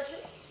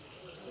virgins.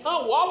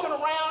 Walking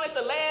around at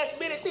the last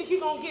minute, think you're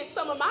going to get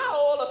some of my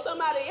oil or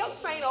somebody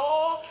else's ain't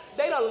oil.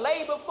 They done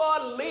labored for,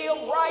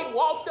 lived right,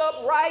 walked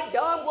up right,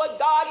 done what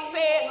God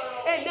said,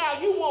 and now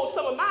you want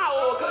some of my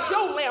oil because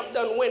your lamp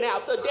done went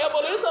out. The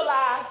devil is a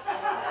lie.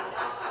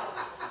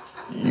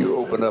 You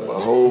open up a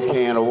whole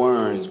can of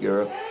worms,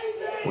 girl.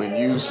 When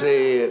you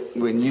said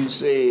when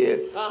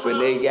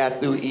they got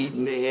through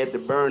eating, they had to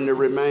burn the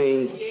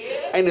remains.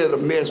 Ain't it a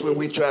mess when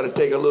we try to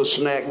take a little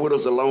snack with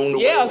us along the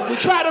way? Yeah, we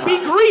try to be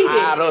greedy.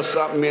 Hide us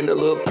something in the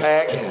little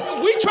pack.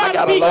 We try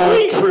to be greedy.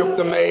 I got a long trip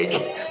to make.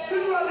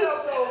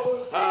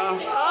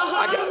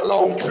 I got a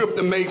long trip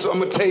to make, so I'm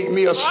going to take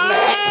me a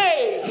snack.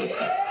 Hey.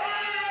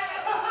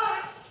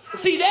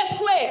 See, that's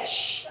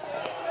flesh.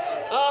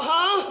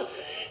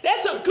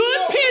 That's a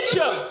good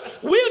picture.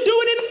 We'll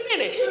do it in a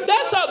minute.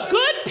 That's a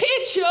good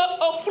picture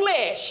of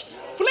flesh.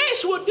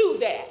 Flesh will do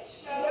that.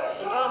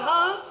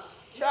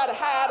 Try to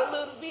hide a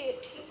little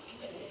bit.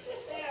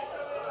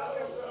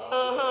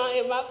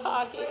 In my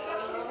pocket.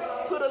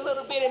 Put a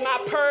little bit in my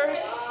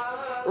purse.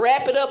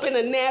 Wrap it up in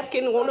a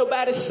napkin. Won't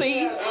nobody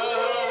see. Y'all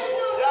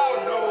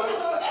know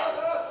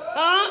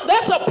it.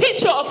 That's a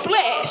picture of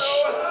flesh.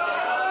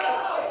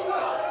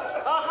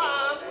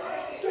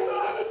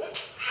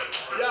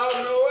 Y'all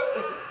know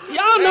it.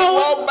 Y'all know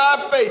it. Walk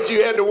by faith.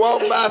 You had to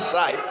walk by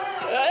sight.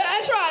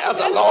 That's right. That's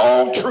a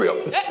long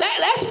trip.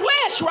 That's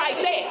flesh right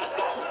there.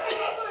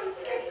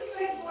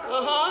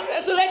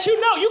 That's to let you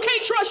know you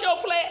can't trust your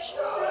flesh.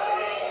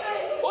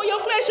 Or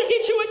your flesh will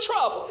get you in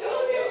trouble.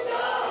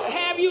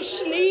 Have you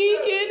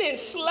sneaking and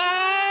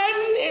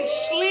sliding and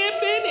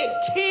slipping and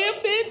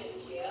tipping?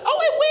 Oh,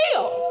 it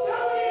will.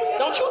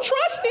 Don't you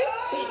trust it?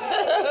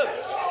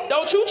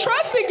 Don't you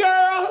trust it,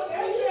 girl.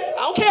 I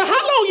don't care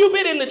how long you've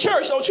been in the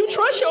church. Don't you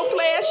trust your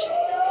flesh?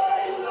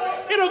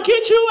 It'll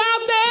get you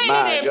out there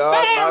and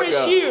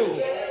embarrass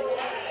you.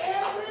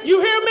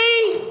 You hear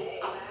me?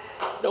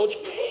 Don't you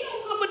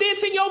have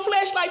confidence in your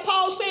flesh like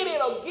Paul said.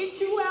 It'll get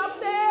you out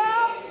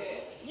there.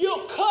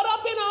 You'll cut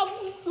up in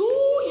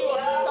you're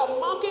a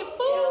monkey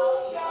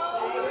fool.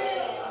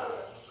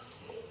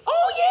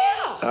 Oh,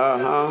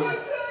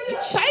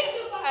 yeah.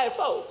 Sanctified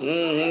folks.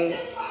 You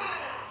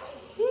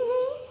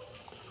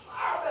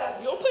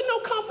don't put no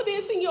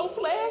confidence in your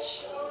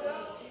flesh.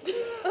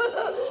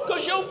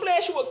 Because your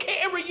flesh will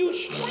carry you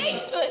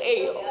straight to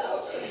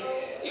hell.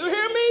 You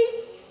hear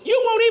me? You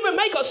won't even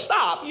make a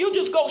stop. You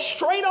just go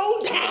straight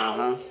on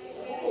down.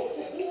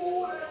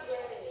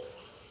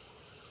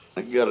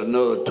 I got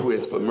another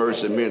twist for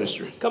Mercy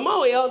Ministry. Come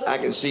on, Elder. I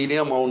can see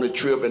them on the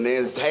trip, and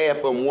there's half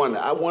of them wonder.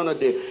 I wonder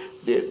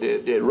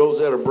did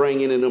Rosetta bring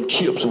in them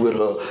chips with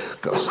her?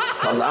 Because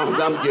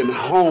I'm getting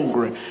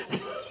hungry.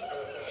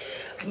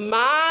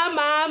 My.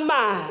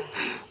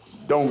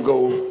 Don't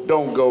go,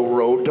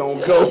 Ro.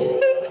 Don't go.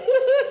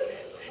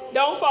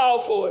 Don't fall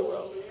for it,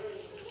 Ro.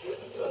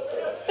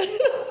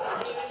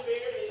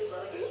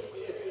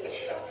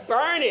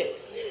 Burn it.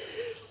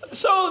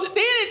 So then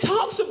it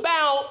talks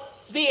about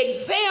the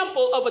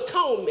example of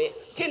atonement.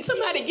 Can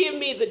somebody give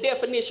me the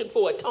definition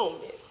for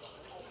atonement?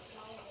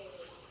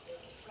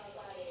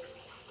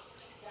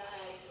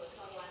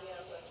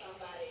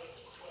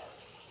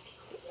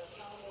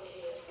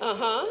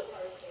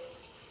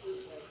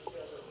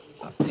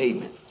 A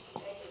payment.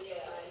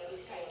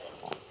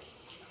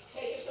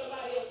 Taking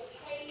somebody else's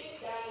payment,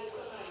 dying in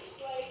somebody's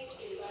place.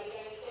 Everybody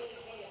got anything to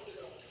add to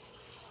that?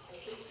 I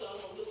see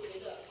someone looking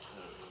it up.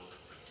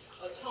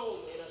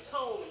 Atonement.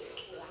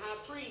 The high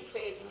priest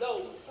had to go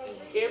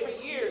every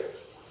year,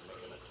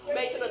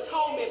 make an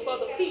atonement for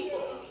the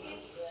people.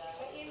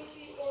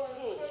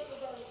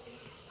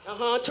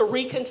 To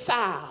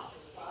reconcile.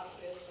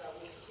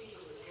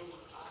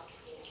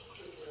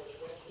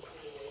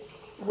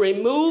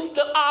 Remove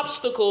the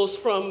obstacles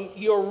from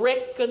your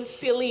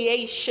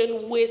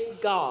reconciliation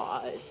with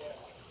God.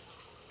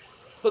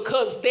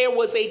 Because there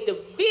was a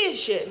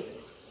division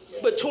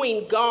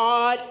between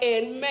God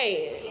and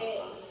man.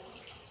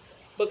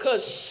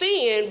 Because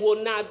sin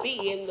will not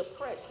be in the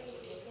presence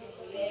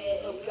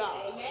of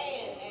God.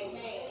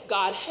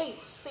 God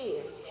hates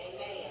sin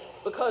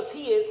because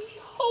he is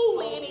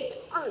holy and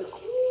eternal.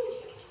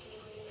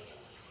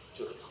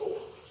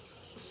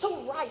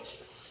 So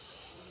righteous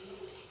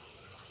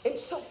and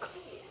so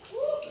clean.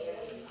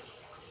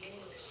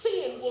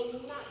 Sin will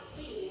not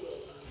be in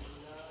it.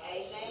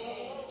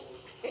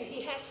 And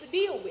he has to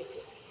deal with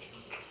it.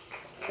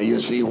 And you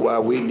see why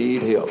we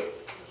need help.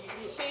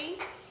 You see?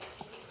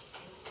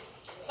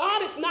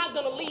 God is not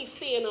going to leave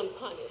sin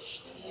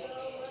unpunished.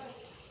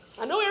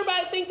 I know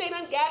everybody think they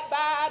done got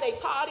by, they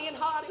partying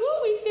hard. Ooh,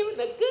 we living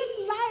a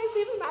good life,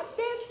 living my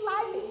best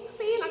life in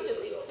sin. I'm just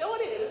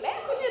enjoying it and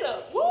laughing it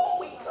up. Woo,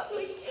 we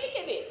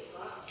kicking it.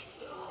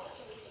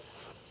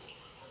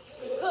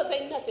 Because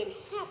ain't nothing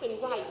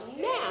happened right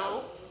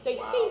now, they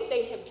think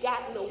they have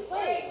gotten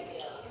away.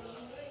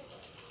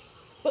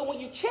 But when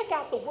you check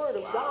out the Word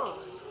of God,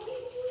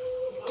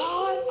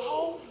 God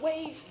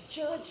always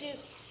judges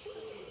sin.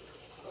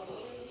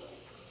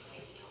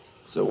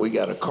 So we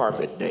got a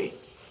carpet day.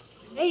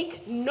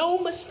 Make no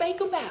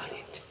mistake about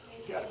it.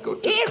 Gotta go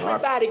to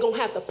Everybody gonna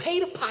have to pay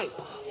the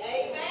piper.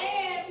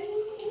 Amen.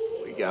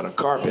 We got a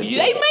carpet day.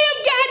 They may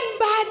have gotten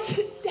by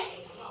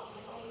today.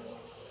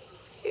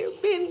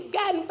 They've been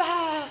gotten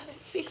by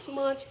 6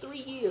 months, 3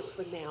 years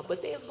from now,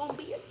 but there's gonna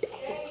be a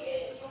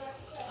day.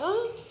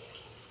 Huh?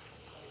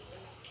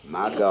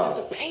 My You're God. gonna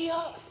have to pay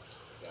up.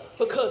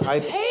 Because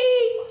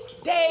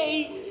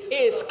payday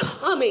is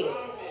coming.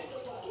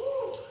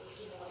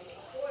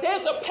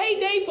 There's a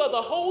payday for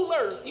the whole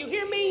earth. You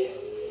hear me?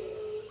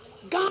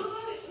 God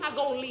is not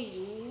going to leave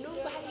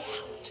nobody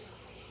out.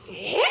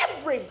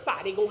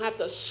 Everybody going to have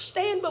to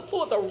stand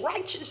before the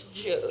righteous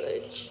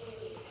judge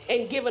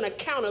and give an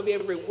account of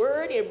every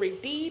word, every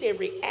deed,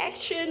 every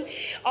action,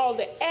 all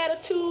the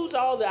attitudes,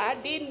 all the I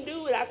didn't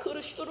do it, I could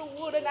have, should have,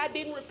 would have, I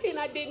didn't repent,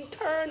 I didn't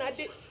turn, I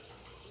didn't.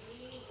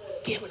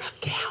 Give an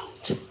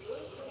account.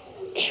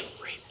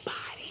 Everybody.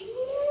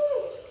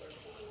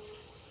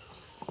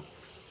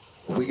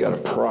 We got a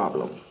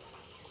problem.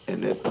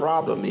 And that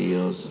problem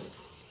is,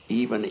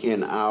 even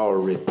in our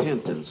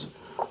repentance,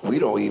 we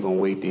don't even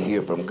wait to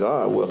hear from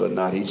God whether or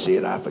not he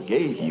said, I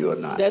forgave you or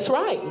not. That's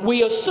right.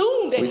 We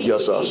assume that we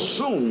just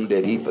assume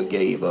that he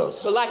forgave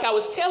us. But like I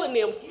was telling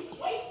them, you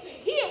wait to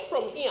hear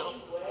from him.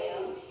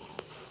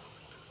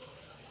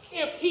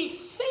 If he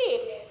said,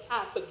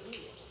 I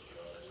forgive.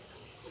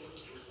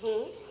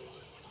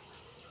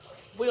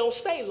 We don't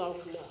stay long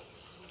enough.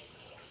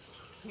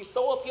 You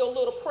throw up your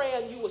little prayer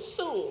and you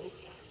assume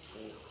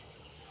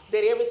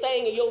that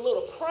everything in your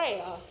little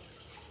prayer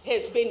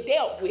has been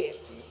dealt with.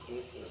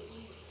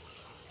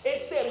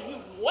 Instead of you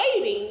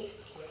waiting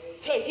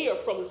to hear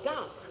from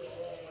God.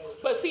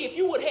 But see, if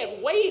you would have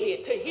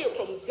waited to hear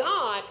from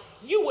God,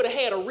 you would have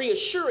had a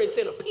reassurance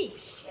and a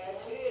peace.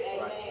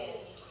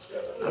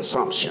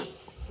 Assumption.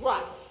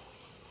 Right.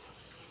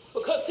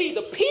 Because see,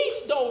 the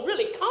peace don't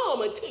really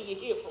come until you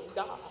hear from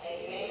God.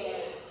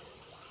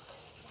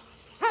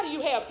 How do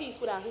you have peace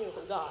without hearing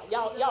from God?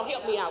 Y'all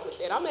help me out with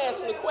that. I'm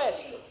asking a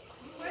question.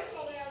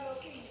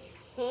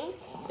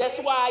 That's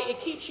why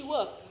it keeps you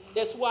up.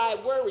 That's why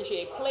it worries you.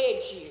 It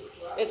plagues you.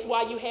 That's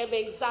why you have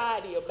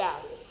anxiety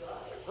about it.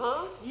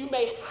 You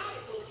may hide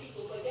it from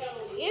people, but down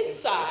on the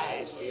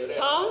inside,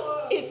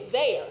 it's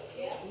there.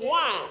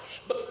 Why?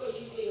 Because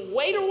you didn't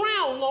wait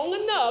around long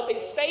enough and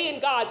stay in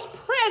God's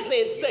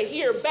presence to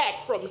hear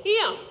back from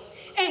him.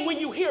 And when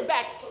you hear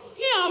back from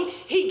him,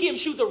 he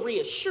gives you the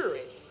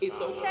reassurance. It's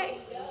okay.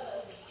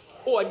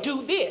 Or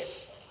do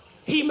this.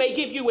 He may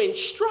give you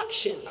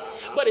instruction.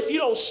 But if you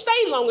don't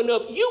stay long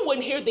enough, you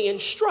wouldn't hear the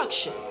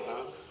instruction.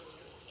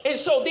 And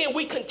so then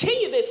we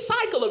continue this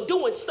cycle of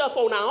doing stuff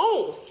on our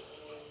own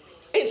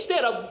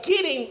instead of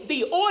getting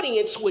the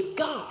audience with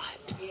God.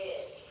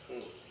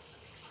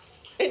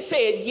 And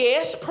saying,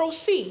 yes,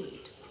 proceed.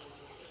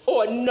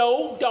 Or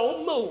no,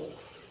 don't move.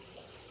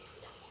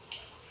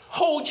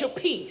 Hold your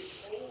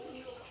peace.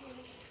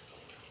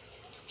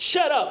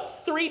 Shut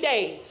up 3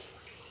 days,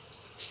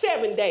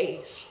 7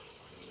 days,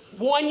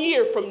 1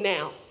 year from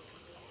now.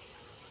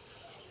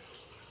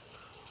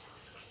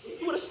 If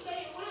you would have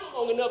stayed around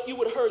long enough, you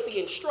would have heard the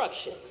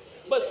instruction.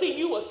 But see,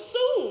 you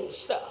assume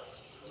stuff.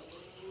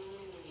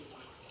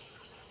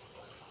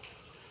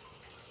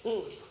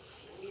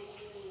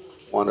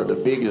 One of the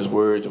biggest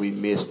words we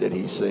miss that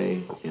he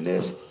said, and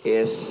that's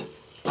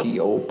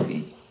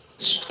S-T-O-P.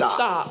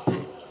 Stop.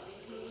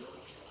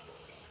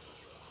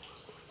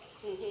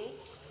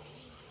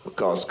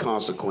 Because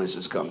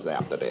consequences comes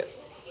after that.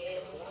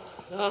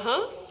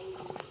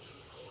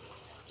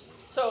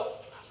 So,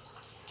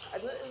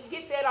 let's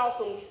get that off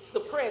from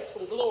the press,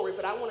 from Glory,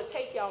 but I want to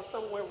take y'all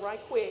somewhere right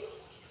quick.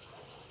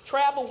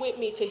 Travel with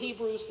me to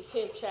Hebrews, the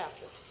 10th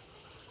chapter.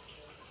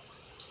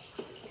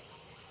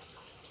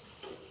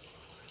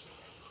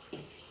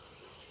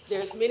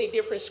 There's many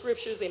different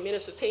scriptures, and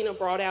Minister Tina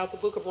brought out the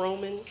book of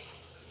Romans,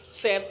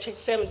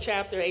 7th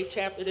chapter, 8th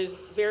chapter. There's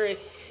very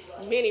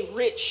many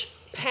rich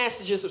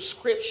passages of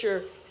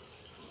scripture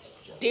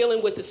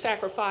dealing with the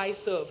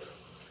sacrifice of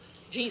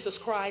Jesus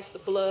Christ, the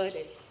blood,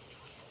 and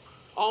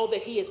all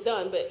that he has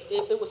done. But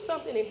it was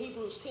something in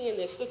Hebrews 10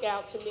 that stuck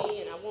out to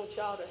me, and I want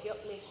y'all to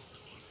help me.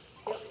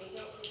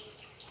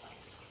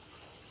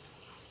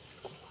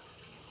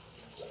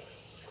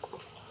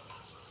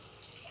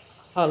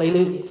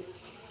 Hallelujah.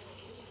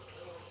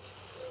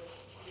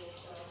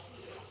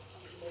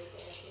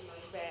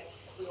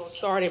 We're going to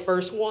start at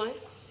verse 1.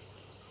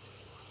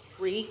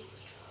 Read.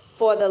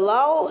 For the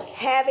law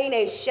having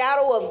a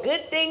shadow of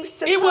good things to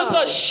come. It was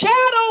a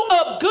shadow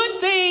of good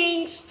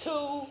things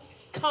to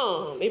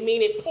come. It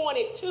means it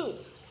pointed to.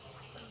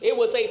 It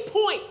was a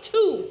point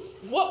to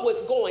what was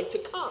going to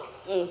come.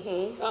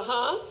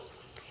 Mm-hmm.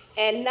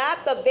 And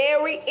not the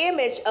very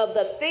image of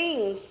the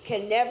things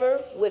can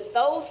never, with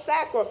those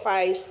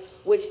sacrifice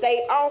which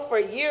they offer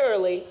year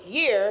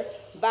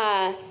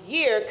by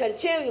year,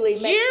 continually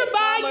make year the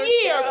by comers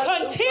year, thereunto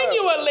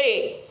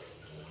continually.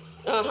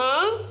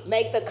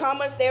 Make the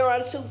comers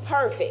thereunto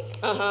perfect.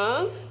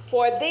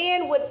 For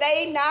then would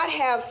they not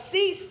have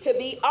ceased to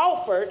be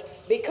offered,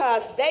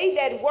 because they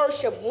that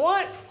worship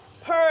once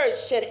purged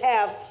should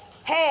have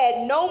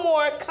had no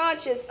more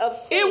conscience of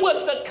sin. It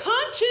was the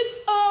conscience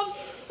of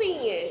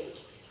sin.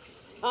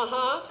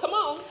 Come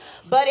on.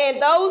 But in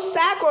those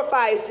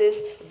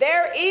sacrifices,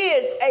 there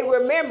is a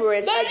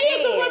remembrance There again.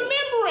 is a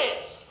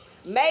remembrance.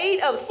 Made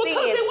of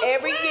sins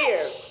every flesh.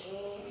 year.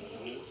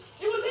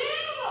 It was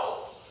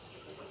animals.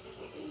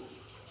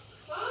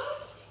 Huh?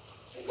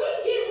 You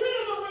couldn't get rid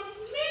of a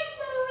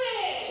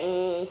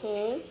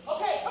remembrance.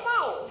 Okay, come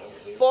on.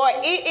 For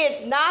it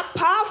is not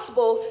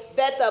possible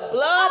that the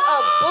blood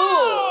of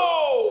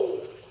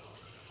bulls.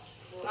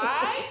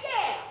 Right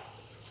there.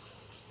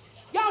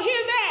 Y'all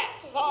hear that?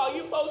 Oh,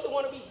 you folks that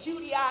want to be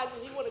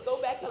Judaizers, you want to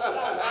go back to the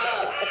Bible.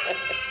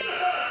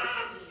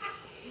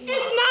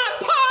 It's not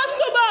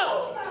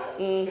possible.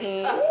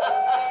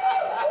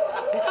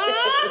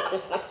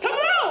 Come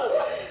on.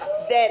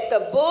 That the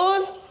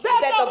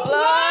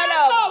blood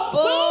of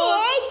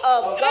bulls,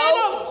 of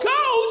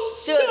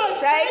goats, should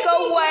take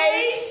away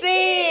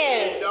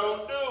sin.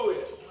 Don't do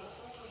it.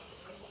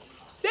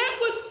 That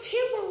was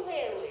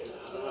temporary.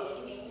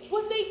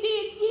 What they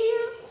did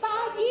year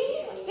by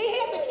year. They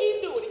had to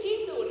keep doing it.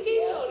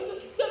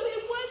 Because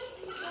it wasn't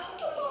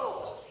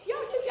possible.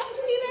 Y'all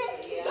see that?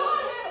 God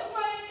had a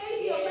plan and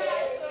he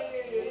allowed.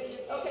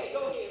 Okay, go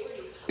ahead,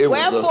 read.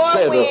 Wherefore,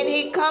 when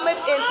he cometh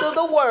into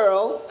the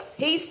world,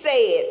 he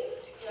said,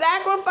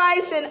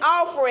 sacrifice and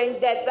offering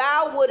that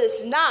thou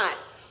wouldest not,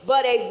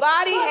 but a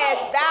body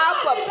hast thou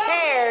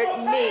prepared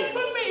me.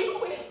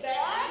 Who is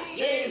that?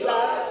 Jesus.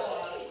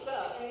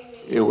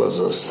 It was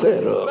a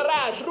setup.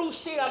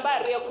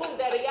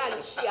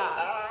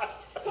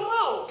 Come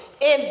on.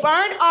 In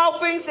burnt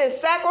offerings and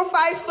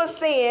sacrifice for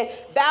sin,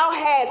 thou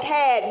hast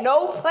had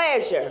no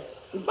pleasure.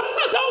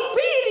 Because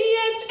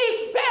obedience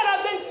is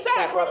better than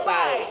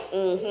sacrifice.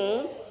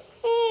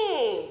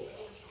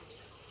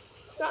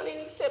 Not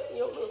even accepting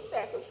your little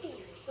sacrifice.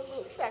 The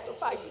little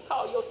sacrifice you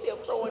call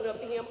yourself throwing up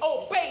to him.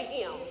 Obey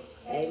him.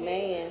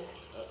 Amen.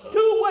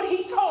 Do what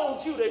he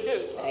told you to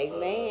do.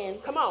 Amen.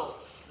 Come on.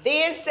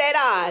 Then said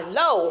I,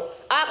 lo,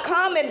 I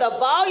come in the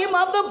volume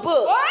of the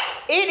book. What?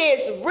 It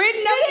is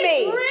written of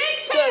me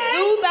to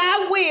do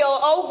thy will,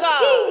 O God.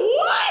 Do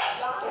what?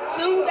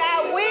 Do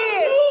thy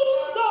will. Do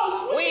the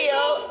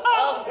will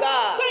of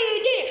God. Say it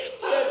again.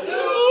 To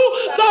do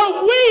the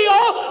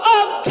will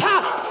of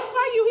God. That's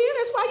why you here.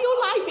 That's why your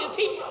life is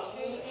here.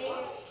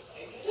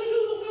 To do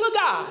the will of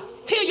God.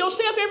 Tell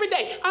yourself every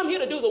day, I'm here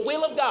to do the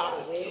will of God.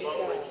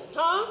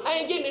 Huh? I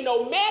ain't getting in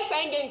no mess.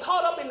 I ain't getting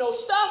caught up in no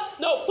stuff,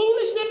 no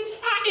foolishness.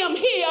 I am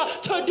here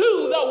to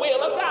do the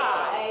will of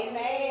God.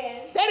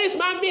 Amen. That is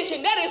my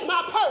mission. That is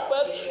my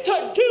purpose,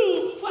 to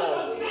do what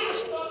the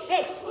Master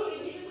has put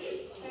in you to do.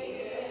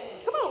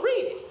 Come on,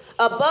 read it.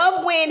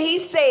 Above when he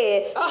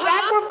said,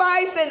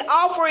 sacrifice and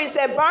offerings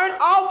and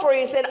burnt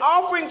offerings and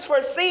offerings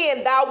for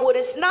sin thou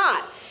wouldest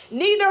not,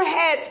 neither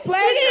has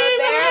pleasure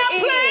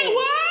therein.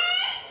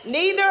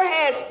 Neither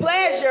has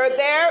pleasure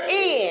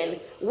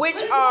therein,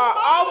 which are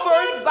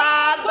offered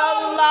by the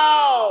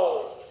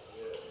law.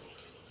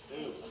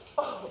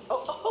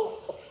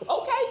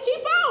 Okay,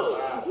 keep on.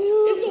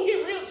 It's going to get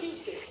real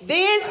juicy.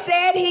 Then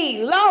said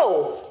he,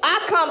 lo,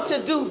 I come to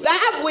do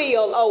thy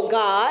will, O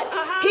God.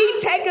 He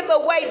taketh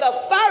away the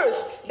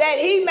first, that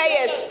he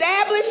may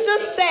establish the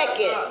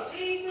second.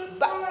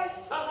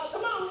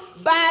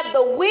 By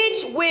the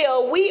which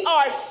will we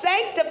are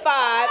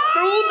sanctified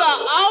through the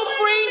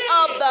offering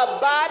of the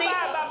body.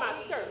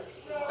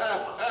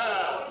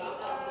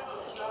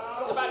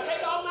 If I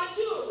take all my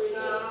jewelry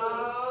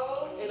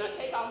and I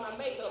take all my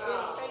makeup, then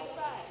I'm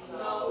sanctified.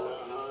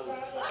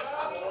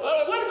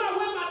 What if I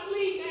wear my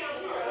sleeve down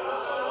here?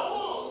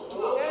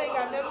 That ain't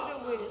got nothing to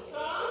do with it.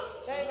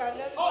 That ain't got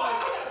nothing to do with it.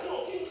 I got to do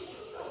it.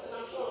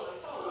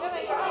 That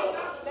ain't got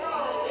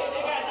nothing.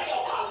 They got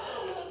nail polish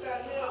on it.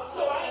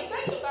 So I ain't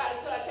sanctified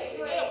until I take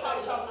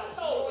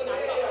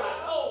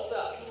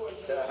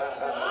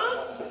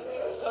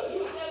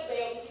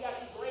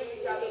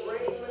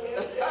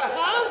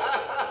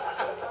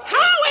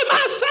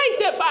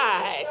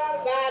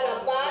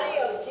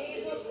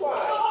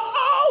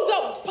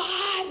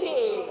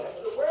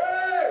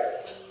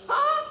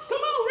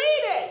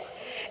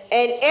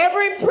And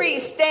every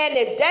priest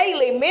standeth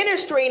daily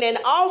ministering and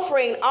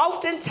offering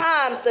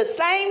oftentimes the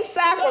same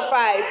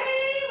sacrifice,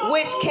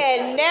 which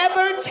can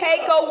never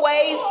take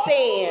away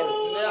sins.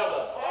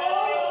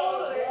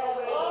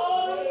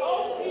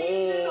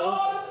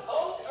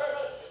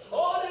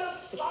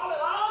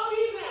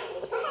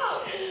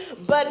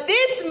 But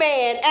this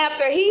man,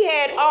 after he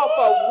had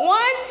offered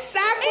one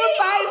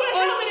sacrifice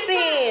for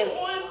sins,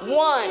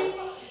 one.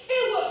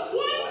 It was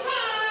one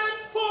time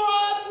for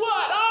us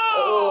what?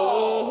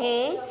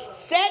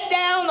 Sat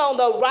down on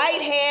the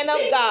right hand of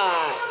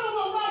God.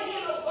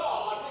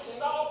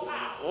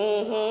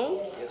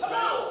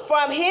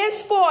 From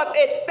henceforth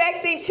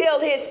expecting till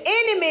his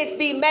enemies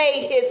be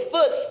made his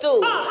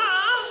footstool.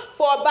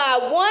 For by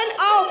one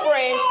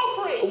offering,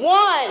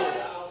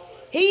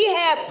 he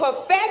hath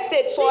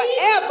perfected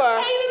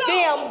forever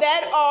them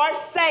that are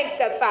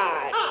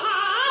sanctified.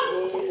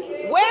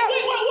 Where?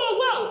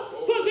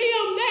 For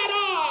them that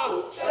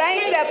are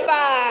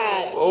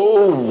sanctified.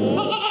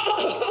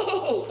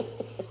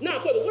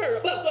 Not for the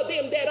world, but for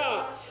them that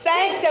are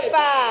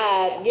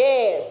sanctified.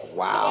 Yes.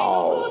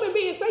 Wow. You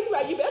being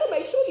sanctified, you better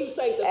make sure you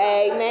sanctified.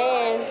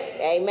 Amen.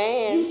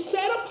 Amen. You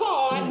set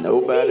apart.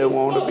 Nobody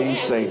want to be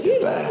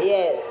sanctified.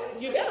 Yes.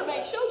 You better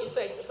make sure you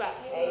sanctified.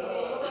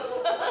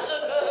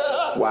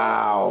 Amen.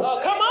 Wow.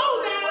 Come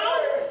on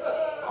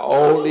now.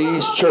 All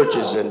these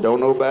churches and don't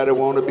nobody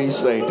want to be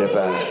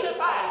sanctified.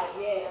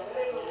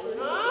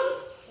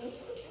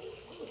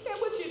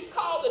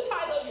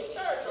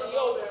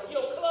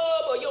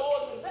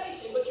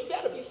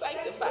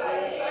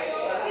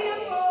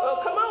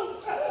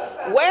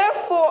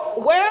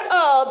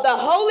 Whereof the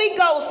Holy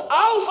Ghost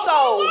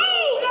also.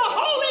 The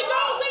Holy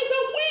Ghost is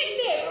a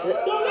witness.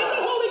 Don't let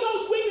the Holy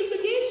Ghost witness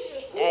against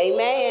you.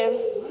 Amen.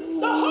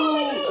 The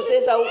Holy Ghost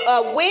is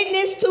a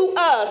witness to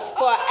us,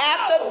 for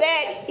after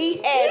that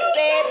he has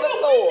said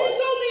before.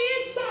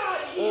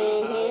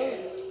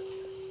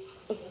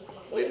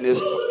 Witness. It's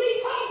supposed to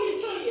be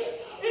talking to you.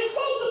 It's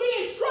supposed to be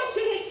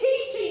instruction and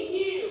teaching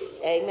you.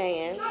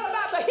 Amen. It's not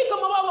about the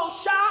hickamamolo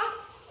shot.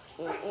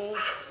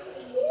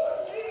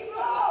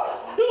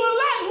 Do a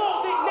lot more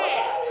than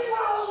that.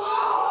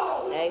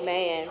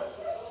 Amen.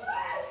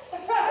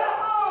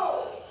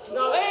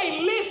 No, they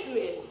ain't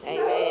listening.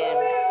 Amen.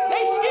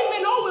 They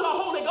skipping over the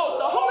Holy Ghost.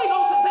 The Holy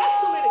Ghost is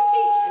excellent at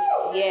teaching.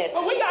 Yes.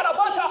 But we got a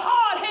bunch of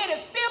hard-headed,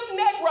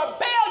 stiff-necked,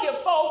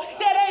 rebellious folk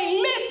that ain't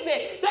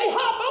listening. They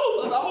hop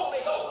over the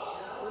Holy Ghost.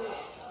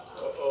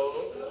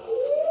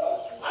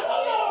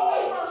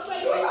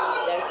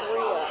 That's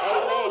real.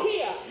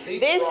 Amen.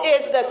 This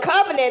is the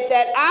covenant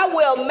that I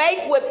will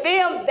make with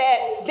them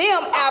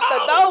after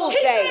those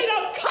days.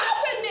 A covenant.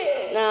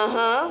 He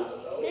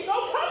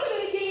go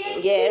covenant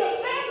again. Yes. He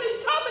established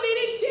covenant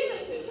in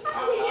Genesis.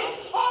 How we get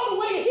all the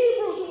way in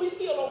Hebrews when we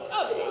still on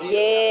covenant?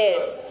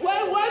 Yes. Wait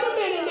a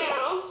minute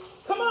now.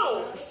 Come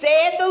on.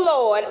 Said the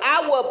Lord,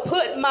 I will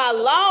put my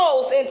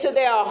laws into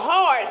their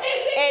hearts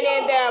and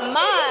in their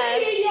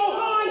minds. Is it in your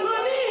heart,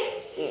 honey?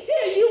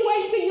 Yeah, you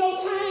wasting your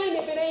time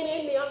if it ain't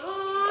in their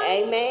heart.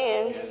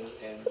 Amen.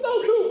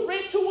 Go through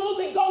rituals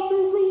and go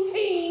through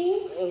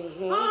routines.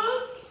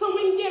 So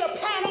we can get a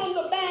pat on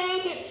the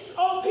back and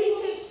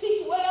people can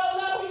see, well,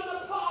 love you and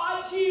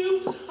applaud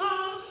you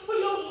for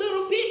your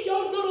little bit,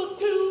 your little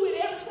do, and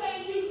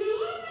everything you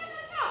do.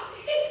 No.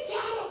 It's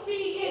got to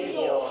be in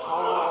your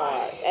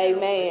heart.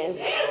 Amen.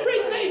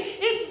 Everything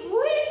is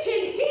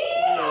written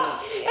here,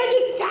 and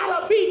it's got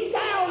to be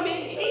down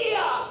in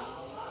here.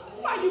 That's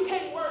why you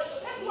can't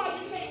worship. That's why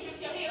you can't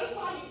lift your hand. That's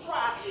why you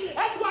cry.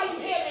 That's why you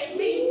heavy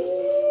meat.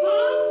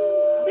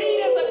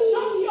 Mean as a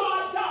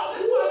junkyard dog.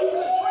 That's why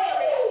you're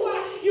contrary. That's why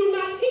you're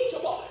not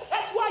teachable.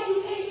 That's why you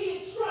can't be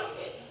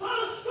instructed.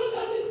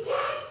 Because it's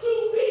got to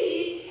be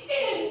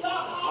in the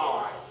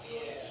heart.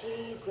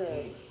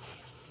 Jesus.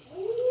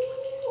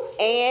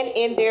 And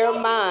in their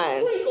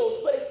minds. Sprinkles,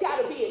 but it's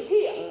got to be in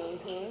here.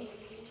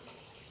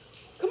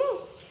 Come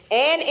on.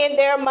 And in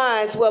their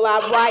minds will I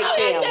write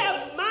them. In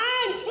their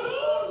mind too.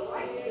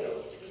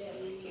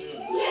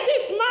 Let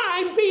this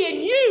mind be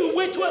in you,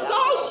 which was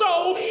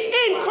also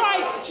in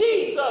Christ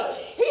Jesus.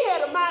 He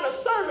had a mind of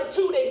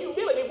servitude and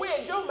humility.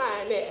 Where's your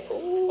mind at?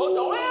 Oh,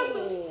 don't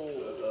answer.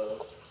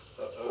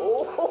 Come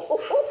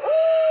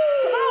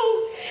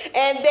on.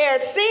 And their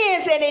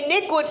sins and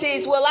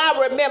iniquities will I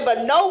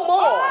remember no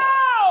more.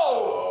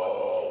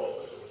 Oh!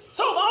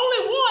 So the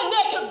only one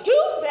that could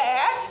do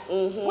that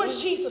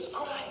was Jesus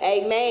Christ.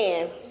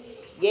 Amen.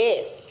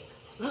 Yes.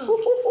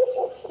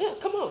 Yeah,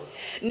 come on.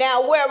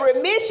 Now, where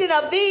remission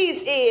of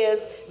these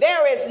is,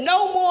 there is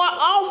no more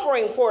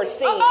offering for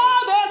sin.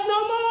 There's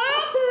no more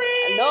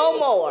offering. No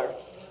more.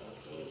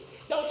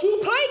 Don't you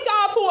play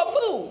God for a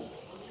fool.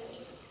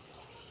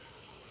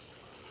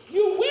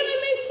 You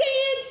willingly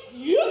sin,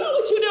 you know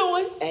what you're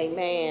doing.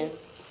 Amen.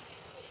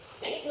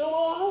 Ain't no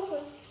more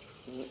offering.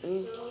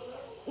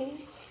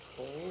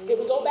 Here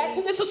we go back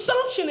to this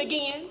assumption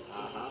again.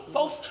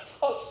 Folks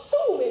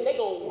assuming they're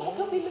going to walk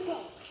up in the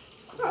door.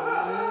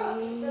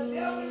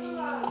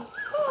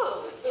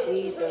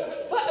 Jesus.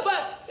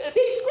 But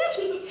these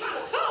scriptures is kind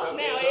of tough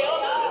now,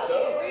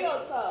 Elder. Real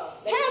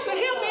tough. Pastor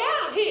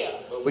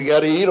We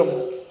got to eat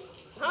them.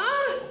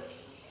 Huh?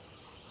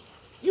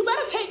 You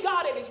better take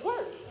God at his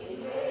word.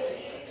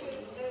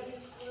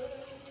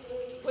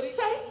 What'd he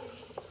say?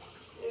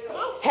 Come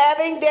on.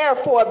 Having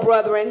therefore,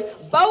 brethren,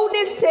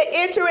 boldness to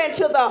enter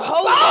into the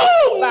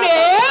holy by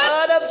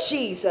the blood of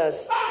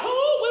Jesus. By who?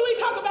 What did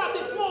we talk about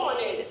this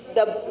morning?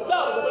 The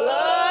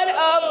blood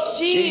of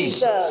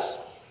Jesus.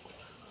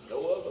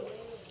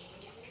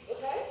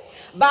 Okay.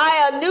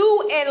 By a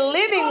new and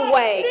living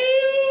way.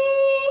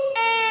 New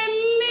and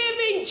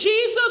living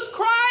Jesus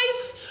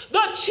Christ,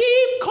 the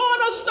chief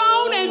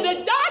cornerstone and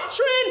the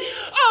doctrine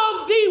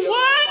of the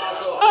one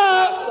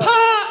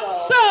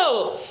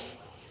apostles.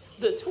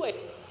 The 20.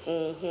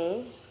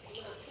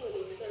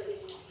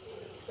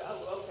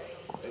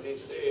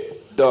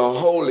 The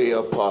holy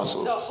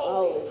apostles. The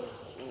holy.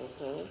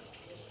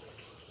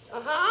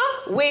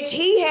 Which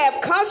he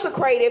hath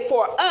consecrated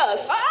for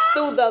us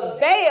through the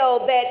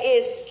veil that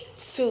is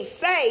to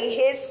say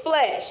his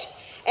flesh,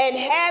 and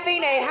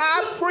having a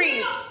high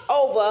priest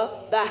over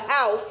the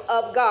house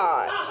of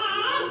God.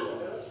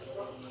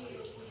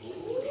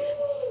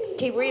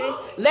 Keep reading.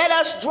 Let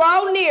us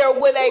draw near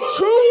with a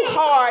true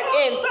heart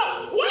and...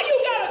 Why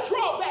you got a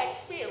drawback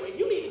spirit?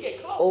 You need to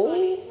get close.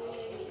 Oh.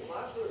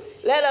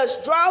 Let us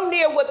draw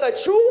near with a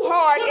true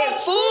heart and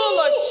full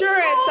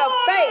assurance of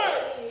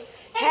faith,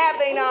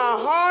 having our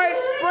hearts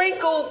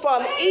sprinkled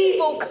from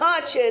evil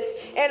conscience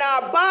and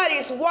our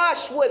bodies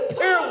washed with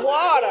pure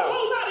water.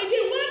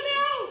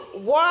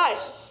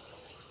 Washed.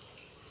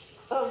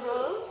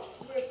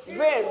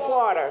 Red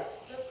water.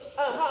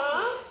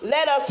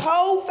 Let us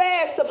hold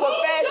fast the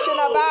profession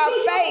of our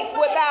faith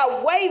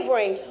without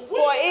wavering,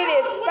 for it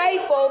is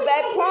faithful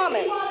that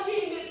promise. For he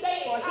is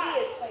faithful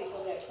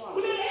that promise.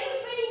 When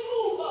everything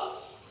moves us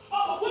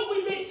of what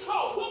we've been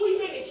taught, what we've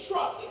been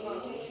instructed,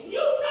 you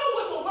know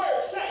what the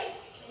word says.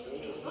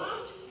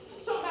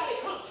 Somebody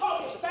come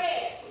talking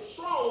fast and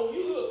strong,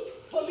 you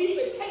believe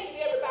in taking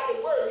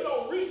everybody's word. You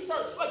don't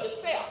research for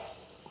yourself.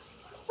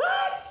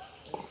 Right?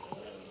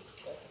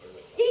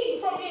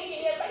 Eating from any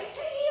and everybody.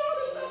 Can you hear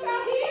stuff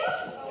out here?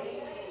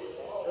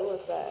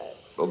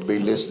 We'll be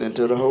listening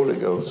to the Holy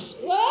Ghost.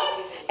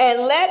 What?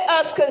 And let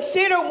us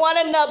consider one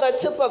another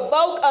to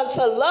provoke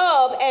unto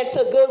love and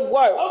to good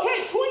works.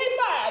 Okay,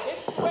 25. This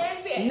is where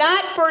it's at.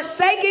 Not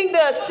forsaking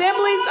the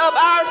assemblies of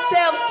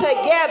ourselves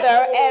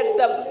together as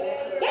the...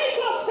 They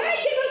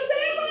forsaken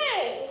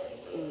assembly.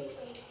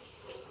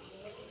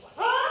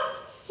 Huh?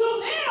 So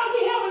now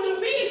we have a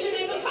division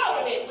in the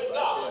covenant with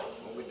God.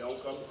 When we don't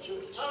come to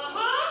church.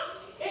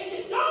 If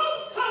you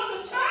don't come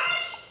to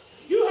church,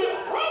 you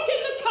have broken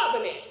the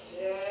covenant.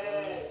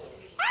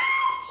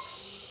 Ouch!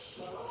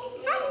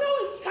 I know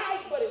it's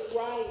tight, but it's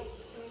right.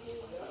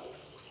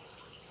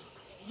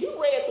 You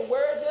read the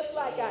word just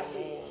like I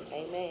did.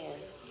 Amen.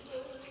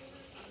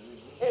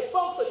 And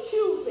folks are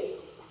choosing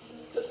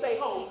to stay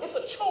home. It's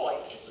a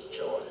choice.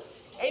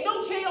 Ain't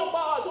no jail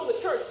bars on the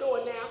church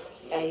door now.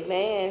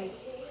 Amen.